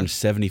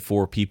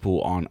 274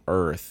 people on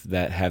Earth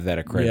that have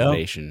that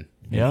accreditation.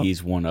 And Yep.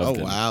 he's one of Oh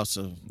them. wow.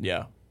 So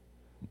Yeah.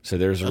 So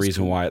there's a That's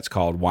reason cool. why it's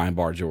called Wine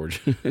Bar George.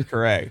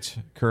 Correct.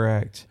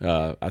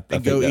 I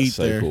think go that's eat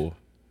so there. cool.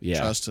 Yeah.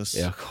 Trust us.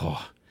 Yeah.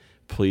 Oh,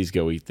 please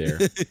go eat there.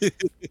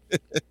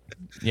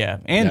 Yeah.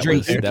 And That drink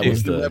was- there that too.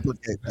 was To the-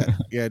 replicate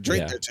that. Yeah,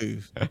 drink Yeah. there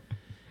too.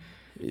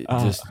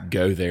 Just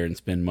go there and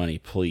spend money,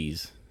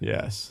 please.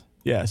 Yes.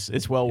 Yes.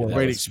 It's well worth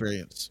Great it.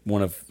 experience.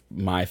 One of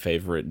my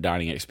favorite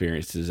dining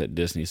experiences at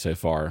Disney so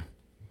far.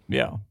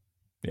 Yeah.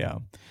 Yeah.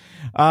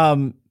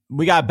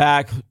 We got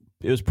back.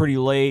 It was pretty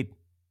late.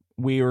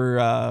 We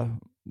were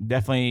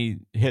definitely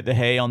hit the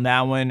hay on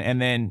that one,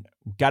 and then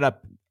got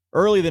up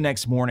early the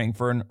next morning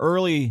for an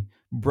early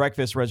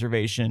breakfast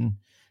reservation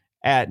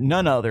at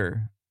none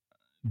other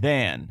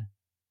than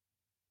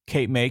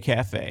Cape May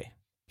Cafe.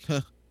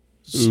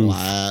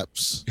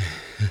 Slaps.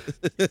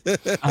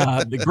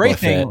 The great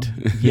thing,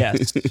 Buffet.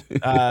 yes,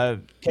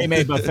 Cape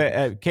May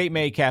Buffet, Cape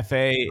May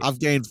Cafe I've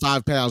gained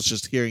 5 pounds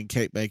just hearing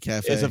Cape May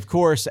Cafe. is, of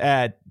course,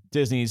 at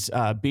Disney's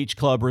Beach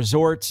Club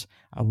Resort,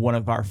 one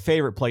of our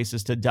favorite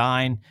places to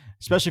dine,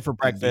 especially for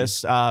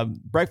breakfast.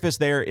 Breakfast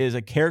there is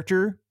a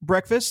character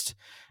breakfast.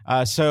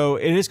 So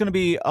it is going to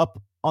be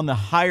up on the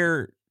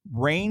higher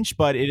range,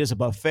 but it is a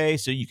buffet,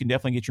 so you can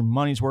definitely get your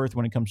money's worth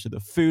when it comes to the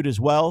food as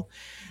well.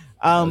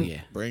 Oh, yeah.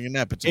 Bring an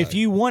appetite. If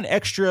you want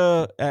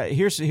extra,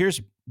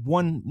 here's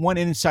one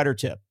insider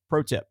tip,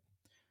 pro tip.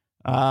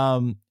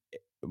 Because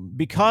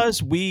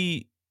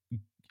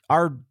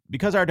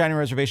our dining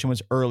reservation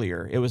was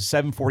earlier, it was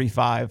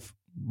 7:45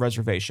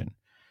 reservation,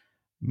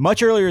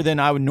 much earlier than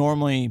I would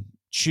normally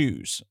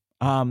choose.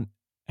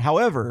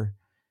 However,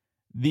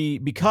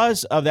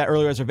 because of that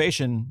early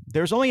reservation,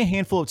 there's only a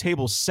handful of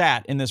tables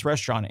sat in this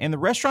restaurant, and the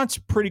restaurant's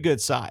pretty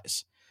good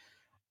size.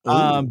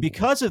 Ooh.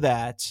 Because of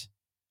that,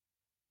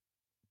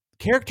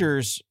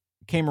 characters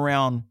came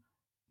around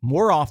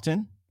more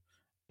often,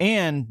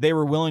 and they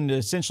were willing to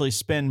essentially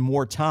spend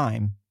more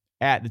time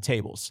at the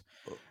tables.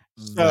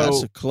 That's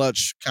So a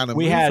clutch kind of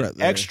we move had right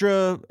there.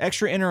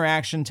 extra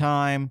interaction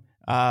time.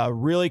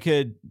 Really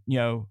could,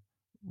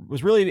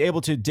 was really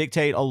able to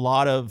dictate a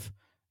lot of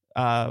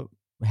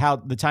how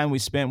the time we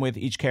spent with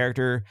each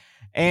character.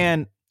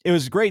 And it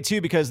was great too,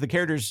 because the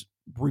characters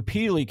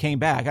repeatedly came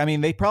back. I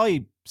mean, they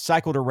probably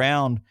cycled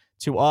around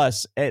to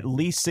us at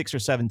least 6 or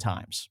 7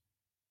 times.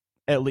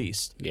 At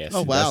least. Yes.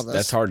 Oh, wow,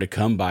 That's hard to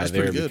come by that's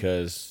there pretty good.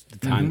 because the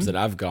times that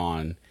I've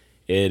gone,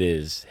 it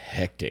is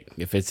hectic.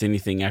 If it's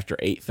anything after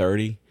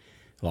 8:30,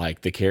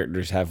 like the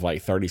characters have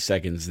like 30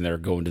 seconds and they're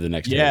going to the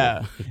next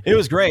Yeah. table. It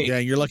was great. Yeah,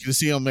 you're lucky to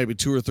see them maybe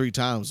 2 or 3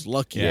 times.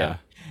 Lucky. Yeah.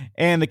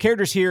 And the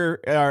characters here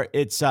are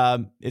it's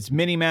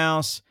Minnie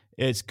Mouse,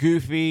 it's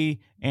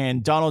Goofy,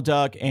 and Donald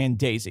Duck and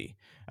Daisy.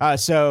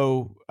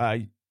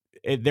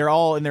 They're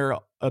all in their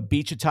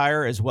beach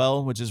attire as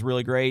well, which is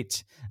really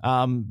great.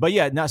 But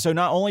yeah, not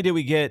only did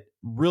we get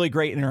really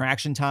great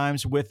interaction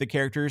times with the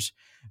characters,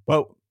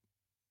 but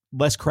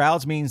less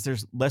crowds means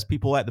there's less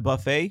people at the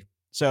buffet.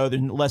 So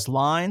there's less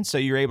lines. So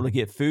you're able to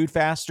get food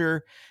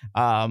faster.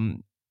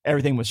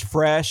 Everything was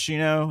fresh,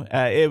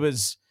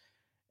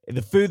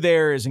 the food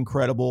there is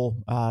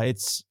incredible.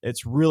 It's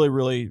really,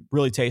 really,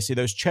 really tasty.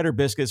 Those cheddar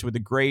biscuits with the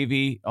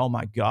gravy. Oh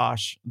my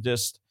gosh.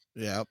 Just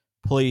Yeah.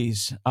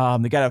 please.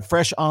 They got a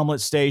fresh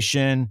omelet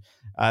station.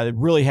 They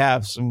really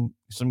have some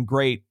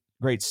great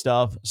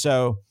stuff.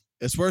 So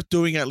It's worth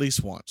doing at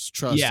least once.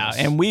 Trust us.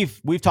 and we've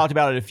talked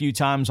about it a few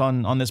times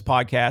on this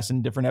podcast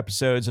and different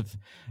episodes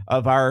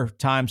of our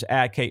times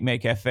at Cape May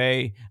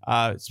Cafe,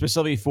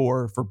 specifically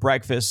for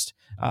breakfast.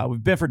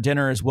 We've been for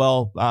dinner as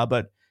well,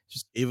 but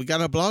Even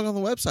got a blog on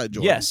the website,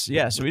 Jordan.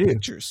 yes, with we do.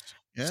 pictures.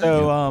 Yeah.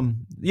 So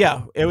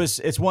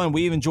it's one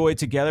we've enjoyed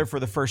together for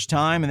the first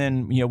time, and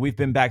then we've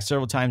been back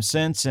several times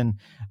since, and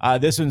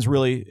this one's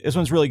really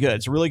good.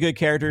 It's a really good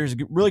character. It's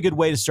a really good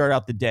way to start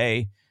out the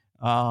day.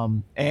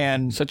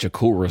 And Such a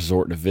cool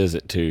resort to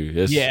visit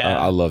too.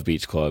 I love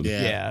Beach Club.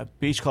 Yeah.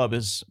 Beach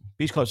Club's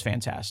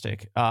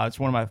fantastic. It's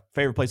one of my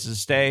favorite places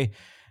to stay.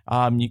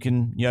 You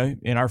can,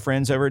 and our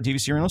friends over at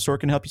DVC Rental Store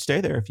can help you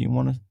stay there if you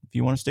want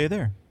to stay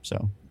there.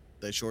 So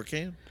They sure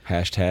can.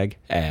 Hashtag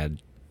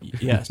ad.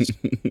 yes,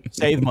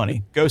 save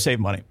money. Go save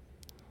money.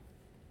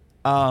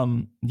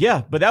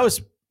 But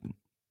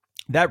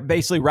that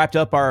basically wrapped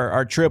up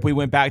our trip. We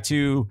went back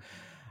to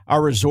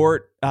our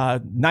resort.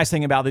 Nice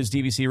thing about those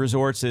DVC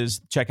resorts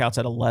is checkouts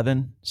at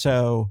 11.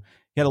 So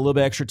you had a little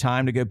bit extra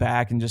time to go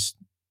back and just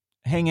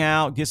hang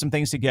out, get some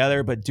things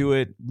together, but do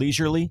it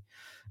leisurely.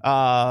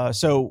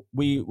 So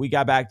we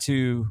got back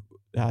to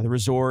the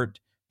resort,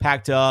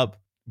 packed up,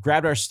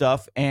 grabbed our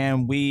stuff,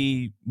 and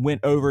we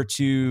went over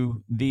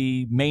to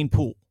the main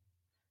pool.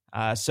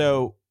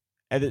 So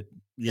at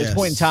this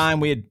point in Yes. time,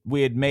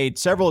 we had made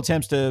several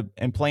attempts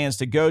and plans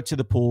to go to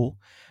the pool,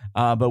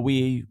 but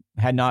we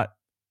had not,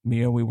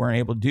 we weren't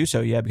able to do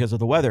so yet because of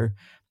the weather.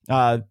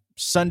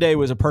 Sunday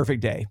was a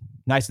perfect day,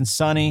 nice and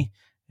sunny,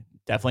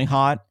 definitely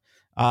hot.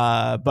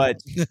 But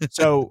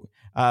so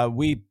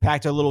we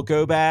packed a little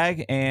go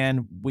bag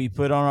and we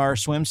put on our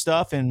swim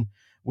stuff and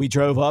we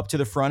drove up to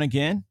the front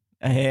again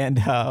and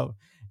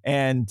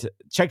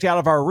checked out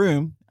of our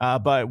room.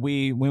 But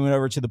we went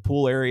over to the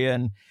pool area,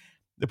 and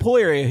the pool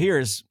area here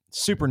is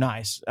super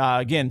nice.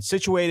 Again,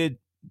 situated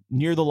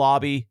near the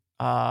lobby,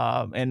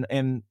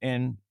 and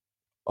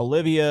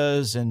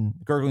Olivia's and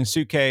Gurgling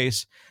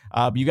Suitcase.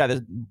 You got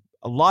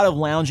a lot of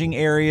lounging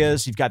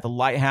areas. You've got the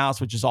lighthouse,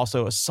 which is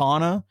also a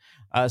sauna.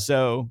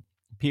 So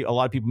a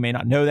lot of people may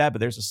not know that, but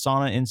there's a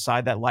sauna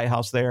inside that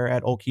lighthouse there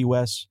at Old Key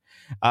West.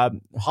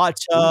 Hot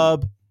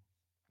tub.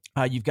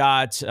 You've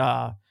got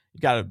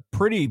a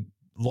pretty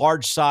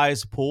large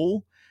size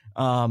pool.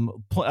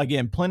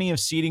 Again, plenty of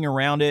seating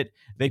around it.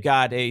 They've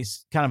got a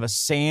kind of a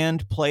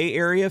sand play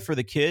area for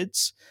the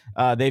kids.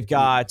 They've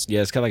got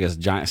it's kind of like a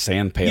giant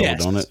sand pail,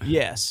 don't it?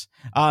 Yes.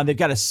 They've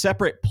got a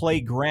separate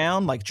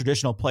playground, like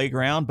traditional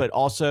playground, but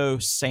also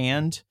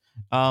sand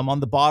on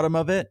the bottom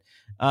of it.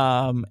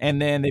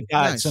 And then they've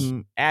got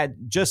some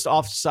just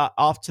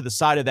off to the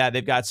side of that.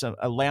 They've got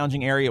a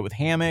lounging area with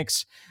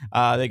hammocks.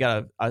 They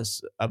got a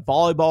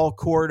volleyball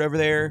court over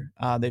there.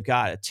 They've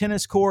got a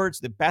tennis court,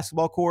 the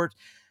basketball court.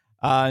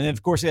 And then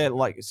of course they had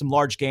like some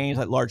large games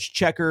like large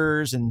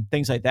checkers and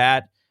things like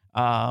that.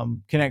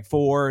 Connect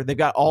Four. They've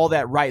got all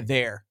that right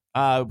there.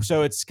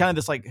 So it's kind of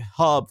this like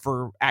hub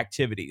for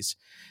activities.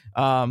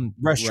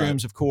 Restrooms,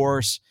 right. Of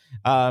course.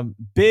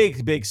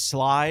 Big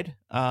slide,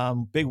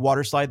 big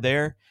water slide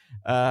there.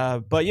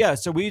 But yeah,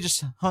 so we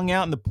just hung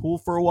out in the pool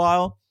for a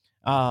while.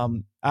 I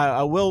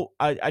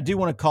do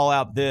want to call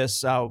out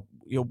this,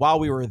 while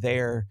we were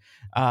there,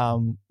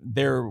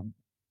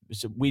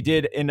 so we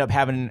did end up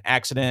having an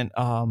accident,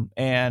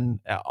 and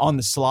on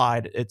the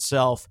slide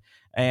itself.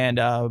 And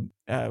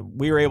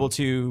we were able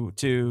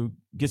to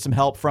get some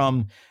help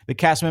from the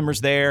cast members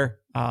there,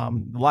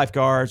 the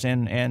lifeguards,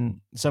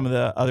 and some of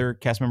the other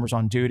cast members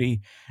on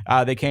duty.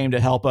 They came to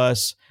help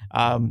us.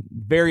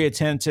 Very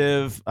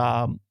attentive,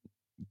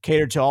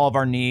 catered to all of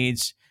our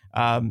needs,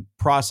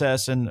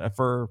 process and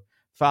for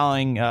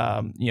filing,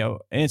 an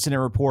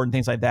incident report and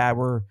things like that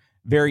were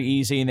very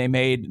easy, and they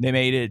made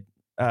it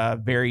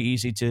very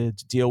easy to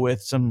deal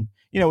with some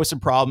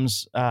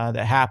problems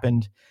that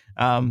happened.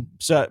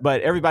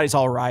 But everybody's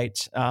all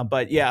right.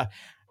 But yeah,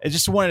 I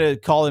just wanted to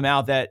call them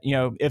out that,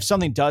 if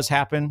something does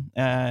happen,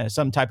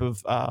 some type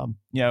of,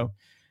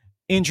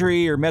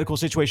 injury or medical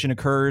situation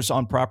occurs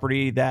on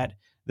property, that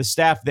the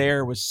staff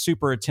there was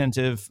super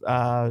attentive,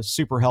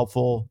 super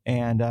helpful,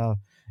 and,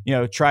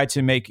 tried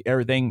to make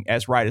everything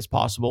as right as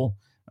possible,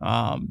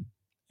 and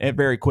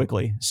very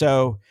quickly.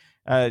 So,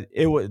 I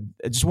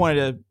just wanted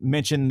to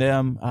mention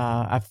them.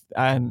 I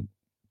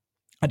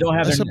don't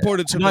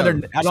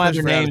have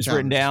their names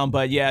written down,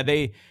 but yeah,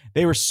 they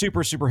were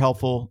super, super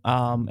helpful,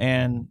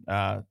 and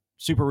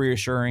super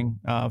reassuring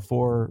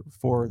for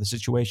the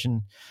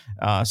situation.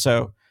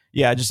 So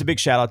yeah, just a big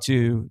shout out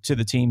to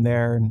the team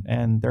there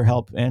and their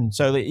help. And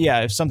so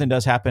yeah, if something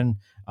does happen,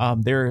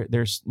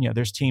 there's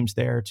teams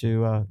there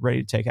to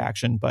ready to take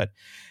action. But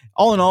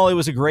all in all, it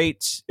was a great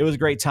time. It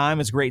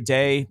was a great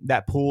day.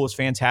 That pool was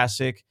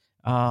fantastic.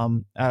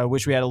 I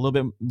wish we had a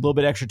little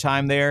bit extra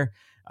time there.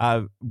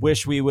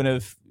 Wish we would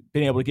have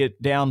been able to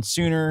get down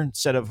sooner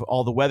instead of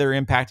all the weather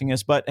impacting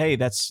us. But hey,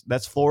 that's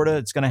Florida.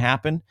 It's going to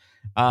happen.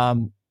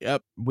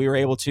 Yep. We were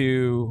able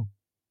to,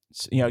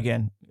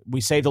 again, we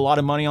saved a lot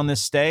of money on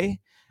this stay.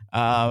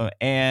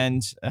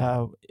 And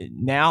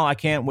now I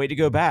can't wait to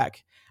go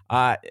back.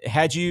 I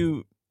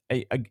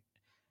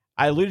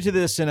alluded to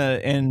this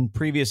in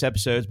previous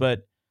episodes,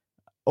 but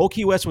Old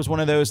Key West was one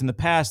of those in the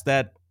past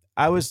that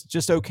I was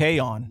just okay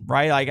on,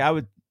 right? Like I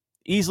would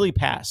easily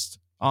pass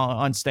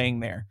on staying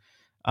there.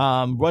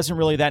 Wasn't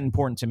really that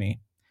important to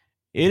me.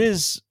 It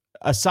is,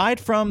 aside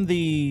from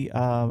the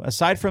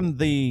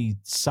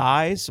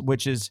size,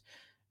 which is,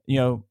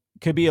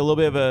 could be a little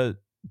bit of a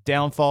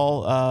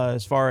downfall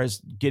as far as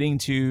getting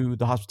to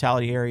the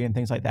hospitality area and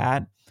things like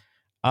that.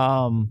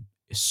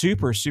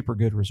 Super, super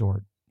good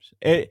resort.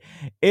 It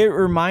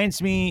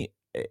reminds me,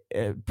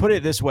 put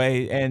it this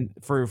way, and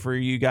for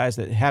you guys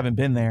that haven't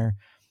been there,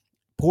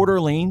 Port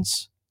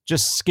Orleans,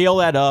 just scale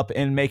that up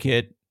and make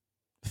it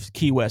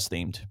Key West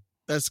themed.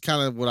 That's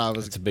kind of what I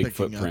was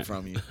picking up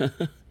from you.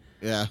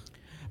 Yeah.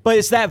 But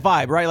it's that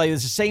vibe, right? Like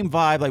it's the same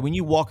vibe. Like when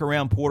you walk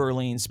around Port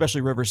Orleans,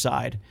 especially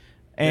Riverside,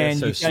 and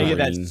you kind of get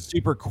that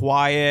super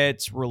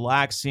quiet,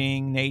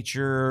 relaxing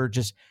nature.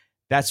 Just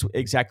that's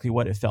exactly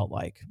what it felt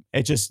like.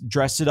 It just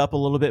dressed it up a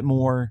little bit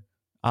more,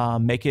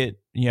 make it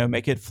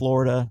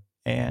Florida,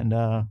 and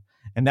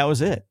that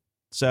was it.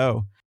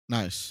 So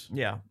nice.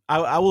 Yeah,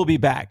 I will be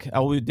back.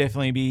 I'll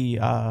definitely be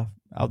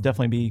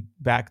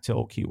back to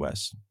Old Key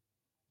West.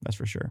 That's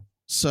for sure.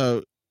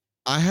 So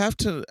I have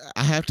to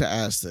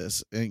ask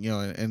this, and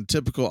in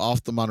typical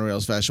off the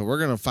monorails fashion, we're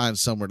gonna find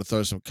somewhere to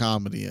throw some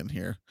comedy in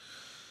here.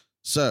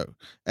 So,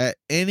 at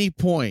any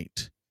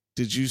point,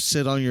 did you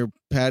sit on your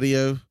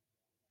patio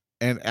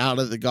and out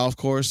at the golf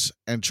course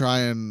and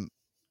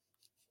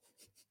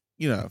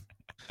you know,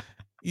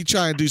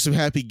 try and do some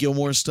Happy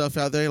Gilmore stuff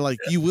out there? Like,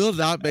 you will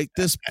not make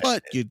this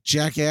putt, you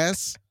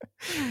jackass.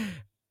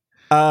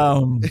 I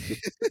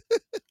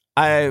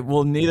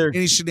will neither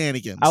Any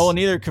shenanigans? I will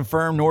neither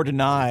confirm nor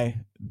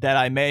deny that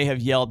I may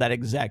have yelled that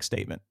exact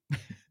statement.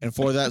 And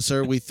for that,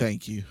 sir, we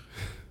thank you.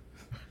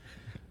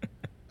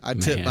 I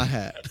tip my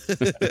hat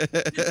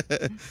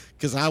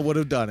because I would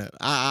have done it.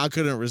 I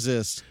couldn't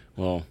resist.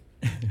 Well,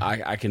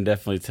 I can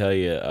definitely tell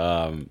you,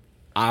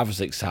 I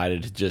was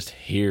excited to just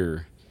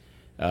hear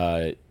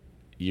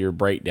your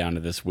breakdown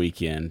of this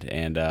weekend,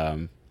 and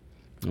I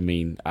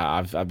mean,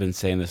 I've been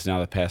saying this now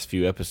the past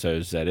few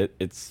episodes that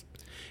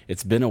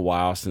it's been a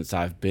while since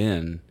I've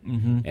been,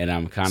 and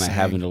I'm kind of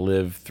having to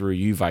live through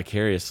you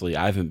vicariously.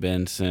 I haven't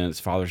been since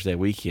Father's Day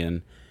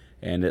weekend,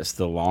 and it's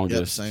the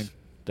longest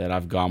that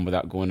I've gone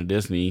without going to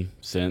Disney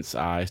since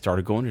I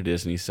started going to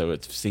Disney. So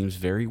it seems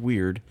very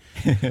weird.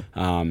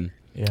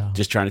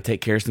 Just trying to take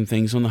care of some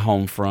things on the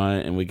home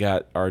front, and we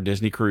got our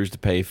Disney cruise to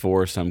pay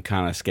for, so I'm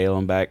kind of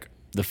scaling back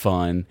the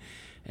fun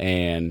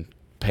and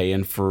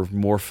paying for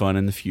more fun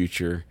in the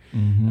future.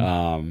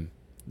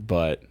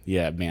 But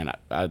yeah, man,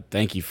 I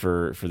thank you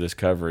for this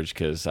coverage,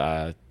 because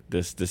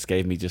this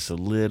gave me just a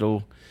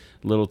little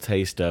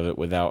taste of it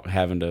without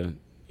having to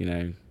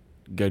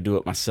go do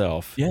it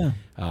myself.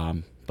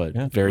 But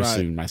very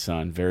soon, my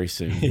son, very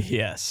soon.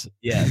 Yes.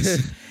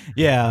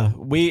 Yeah.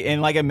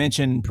 And like I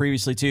mentioned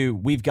previously too,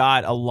 we've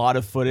got a lot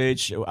of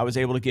footage. I was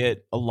able to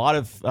get a lot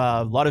of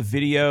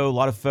video, a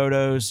lot of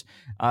photos.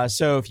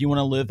 So if you want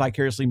to live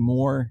vicariously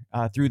more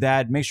through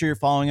that, make sure you're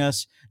following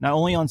us not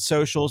only on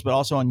socials but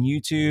also on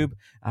YouTube.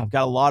 I've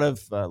got a lot of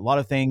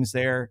things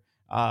there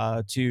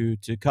to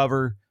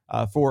cover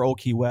for Old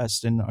Key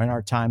West and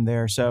our time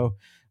there. So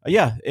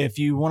if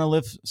you want to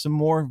live some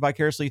more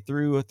vicariously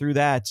through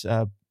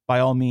that, by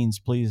all means,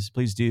 please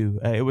do.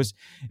 It was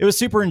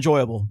super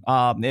enjoyable.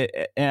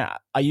 And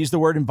I use the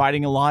word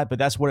inviting a lot, but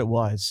that's what it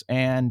was.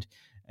 And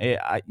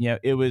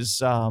it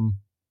was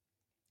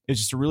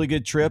just a really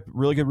good trip,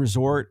 really good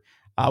resort.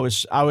 I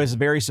was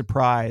very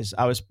surprised.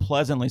 I was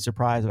pleasantly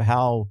surprised of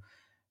how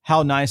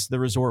nice the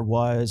resort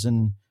was,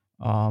 and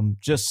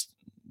just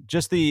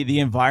the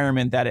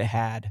environment that it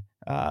had.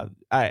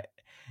 It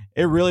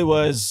really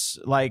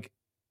was like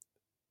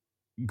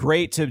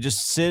great to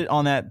just sit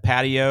on that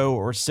patio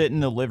or sit in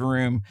the living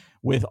room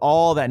with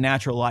all that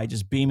natural light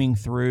just beaming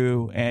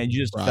through, and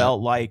you just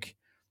felt like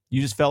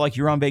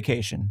you're on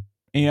vacation,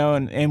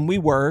 and we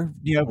were,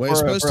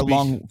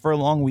 for a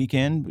long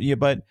weekend. Yeah,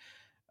 but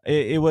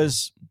it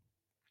was,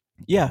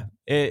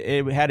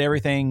 it had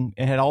everything.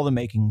 It had all the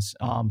makings.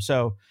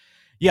 So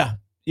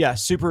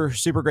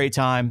super great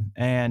time,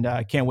 and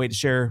I can't wait to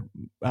share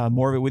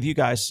more of it with you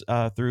guys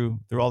through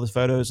all the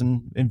photos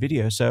and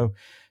video. So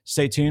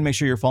stay tuned. Make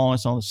sure you're following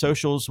us on the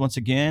socials. Once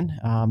again,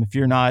 if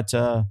you're not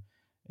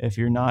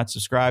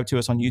subscribed to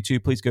us on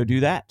YouTube, please go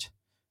do that.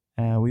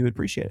 We would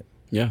appreciate it.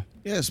 Yeah.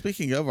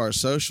 Speaking of our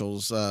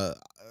socials, I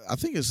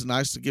think it's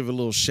nice to give a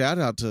little shout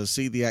out to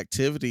see the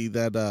activity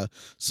that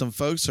some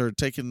folks are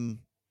taking,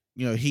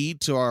 heed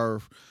to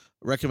our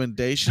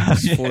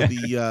recommendations for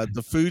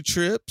the food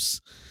trips.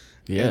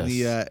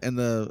 Yes. And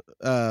the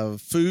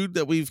food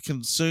that we've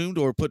consumed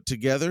or put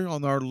together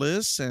on our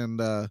lists,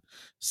 and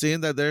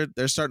seeing that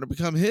they're starting to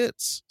become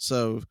hits.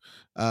 So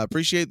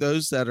appreciate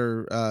those that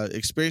are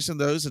experiencing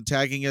those and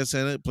tagging us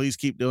in it. Please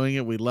keep doing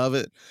it. We love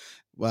it.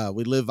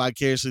 We live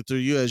vicariously through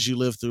you as you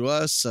live through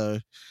us. So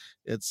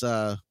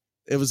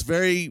it was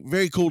very,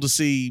 very cool to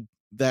see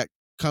that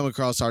come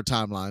across our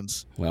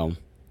timelines. Well,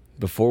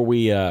 before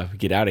we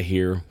get out of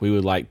here, we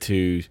would like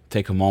to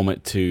take a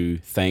moment to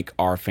thank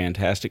our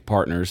fantastic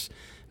partners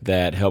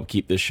that help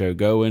keep this show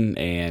going,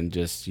 and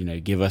just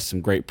give us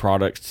some great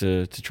products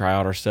to try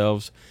out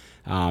ourselves.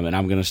 And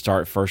I'm going to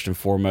start first and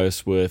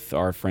foremost with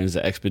our friends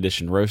at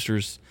Expedition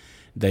Roasters.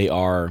 They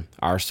are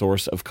our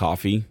source of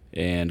coffee,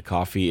 and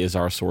coffee is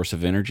our source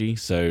of energy.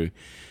 So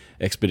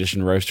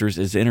Expedition Roasters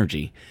is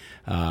energy.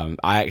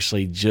 I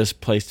actually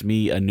just placed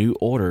me a new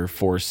order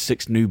for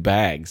 6 new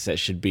bags that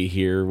should be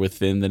here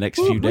within the next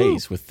few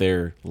days with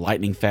their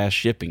lightning fast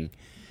shipping.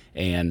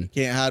 And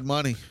can't hide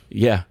money.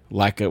 Yeah,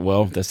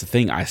 well, that's the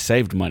thing. I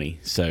saved money,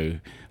 so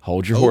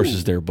hold your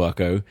horses there,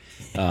 bucko.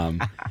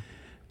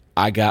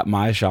 I got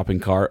my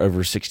shopping cart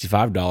over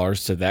 $65,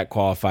 so that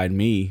qualified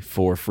me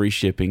for free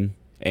shipping.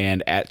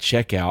 And at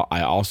checkout,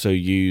 I also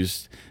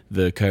used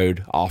the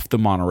code Off the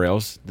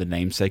Monorails, the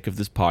namesake of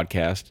this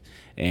podcast,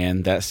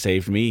 and that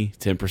saved me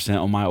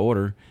 10% on my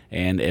order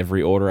and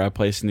every order I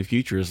place in the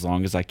future, as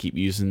long as I keep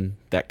using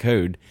that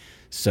code.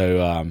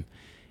 So,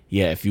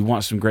 if you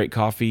want some great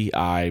coffee,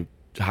 I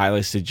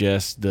highly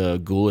suggest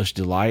the Ghoulish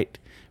Delight,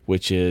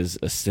 which is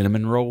a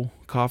cinnamon roll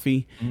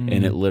coffee,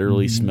 and it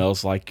literally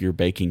smells like you're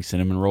baking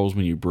cinnamon rolls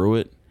when you brew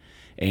it.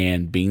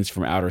 and Beans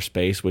from Outer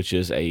Space, which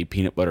is a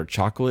peanut butter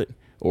chocolate,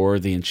 or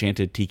the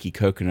Enchanted Tiki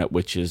Coconut,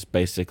 which is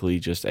basically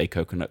just a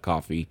coconut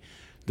coffee.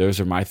 Those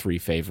are my 3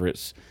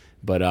 favorites.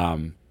 But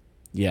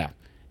yeah,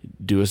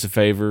 do us a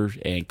favor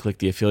and click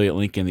the affiliate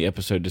link in the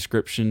episode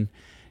description.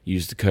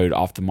 Use the code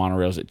Off the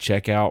Monorails at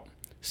checkout.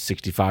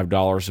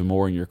 $65 or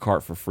more in your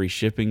cart for free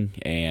shipping,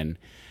 and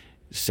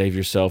save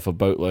yourself a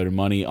boatload of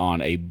money on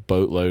a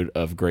boatload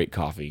of great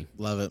coffee.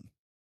 Love it.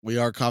 We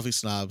are coffee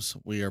snobs.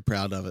 We are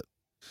proud of it.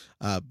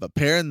 But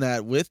pairing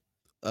that with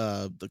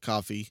the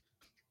coffee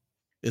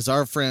is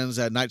our friends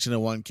at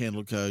 1901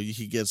 Candle Co. You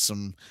can get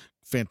some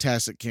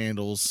fantastic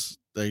candles.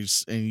 And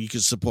you can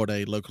support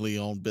a locally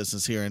owned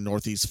business here in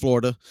Northeast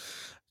Florida.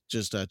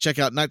 Just check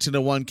out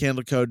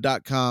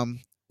 1901candleco.com.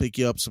 Pick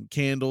you up some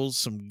candles,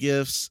 some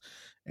gifts,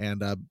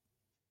 and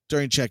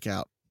during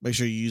checkout, make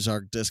sure you use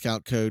our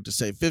discount code to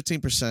save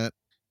 15%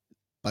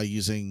 by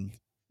using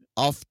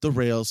Off the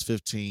Rails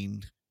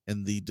 15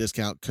 in the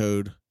discount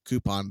code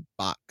coupon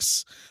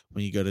box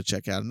when you go to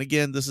checkout. And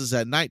again, this is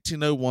at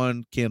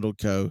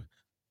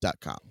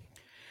 1901candleco.com.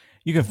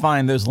 You can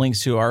find those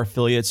links to our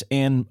affiliates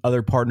and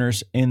other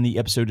partners in the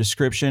episode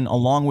description,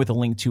 along with a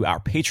link to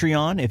our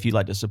Patreon if you'd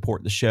like to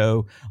support the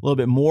show a little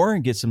bit more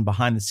and get some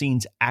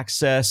behind-the-scenes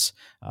access,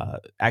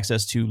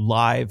 access to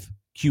live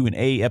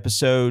Q&A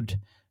episode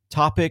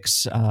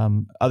topics,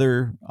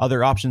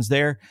 other options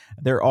there.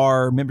 There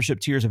are membership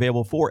tiers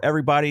available for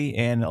everybody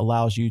and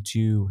allows you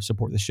to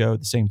support the show at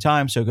the same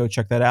time, so go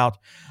check that out.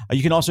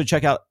 You can also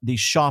check out the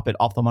shop at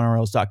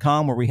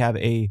offthemonorails.com, where we have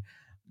an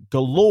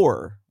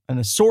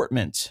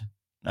assortment,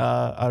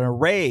 an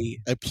array,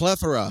 a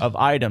plethora of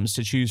items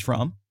to choose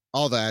from.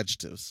 All the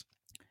adjectives.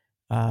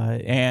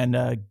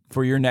 And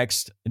for your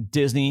next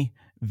Disney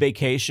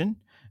vacation.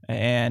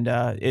 And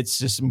it's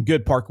just some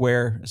good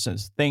parkware, some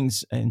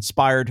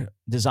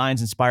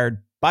designs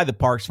inspired by the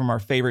parks from our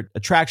favorite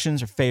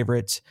attractions or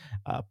favorite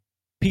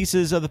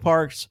pieces of the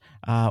parks,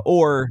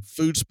 or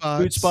food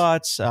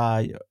spots,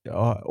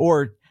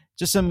 or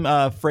just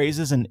some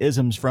phrases and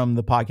isms from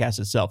the podcast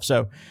itself.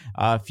 So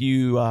if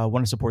you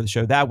want to support the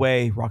show that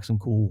way, rock some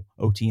cool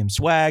OTM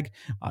swag,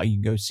 you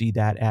can go see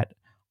that at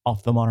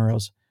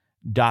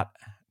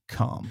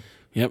offthemonorails.com.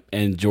 Yep.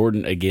 And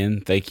Jordan,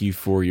 again, thank you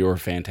for your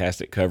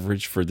fantastic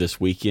coverage for this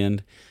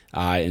weekend.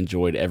 I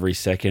enjoyed every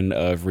second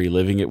of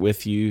reliving it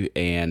with you,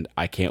 and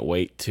I can't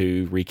wait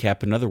to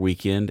recap another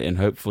weekend, and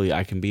hopefully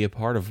I can be a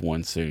part of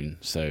one soon.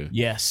 So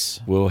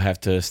yes, we'll have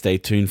to stay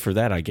tuned for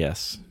that, I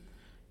guess.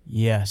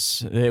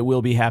 Yes, it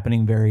will be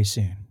happening very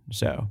soon.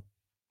 So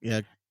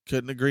yeah,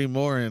 couldn't agree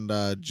more. And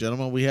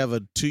gentlemen, we have a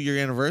 2-year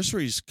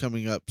anniversaries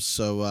coming up,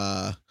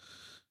 so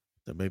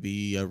there may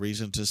be a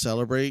reason to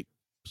celebrate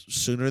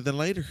sooner than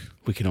later.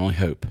 We can only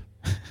hope.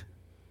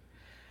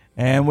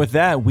 And with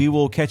that, we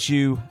will catch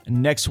you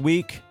next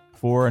week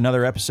for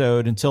another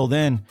episode. Until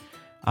then,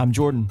 I'm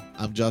Jordan.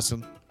 I'm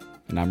Justin.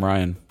 And I'm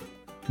Ryan.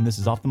 And this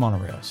is Off the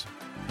Monorails.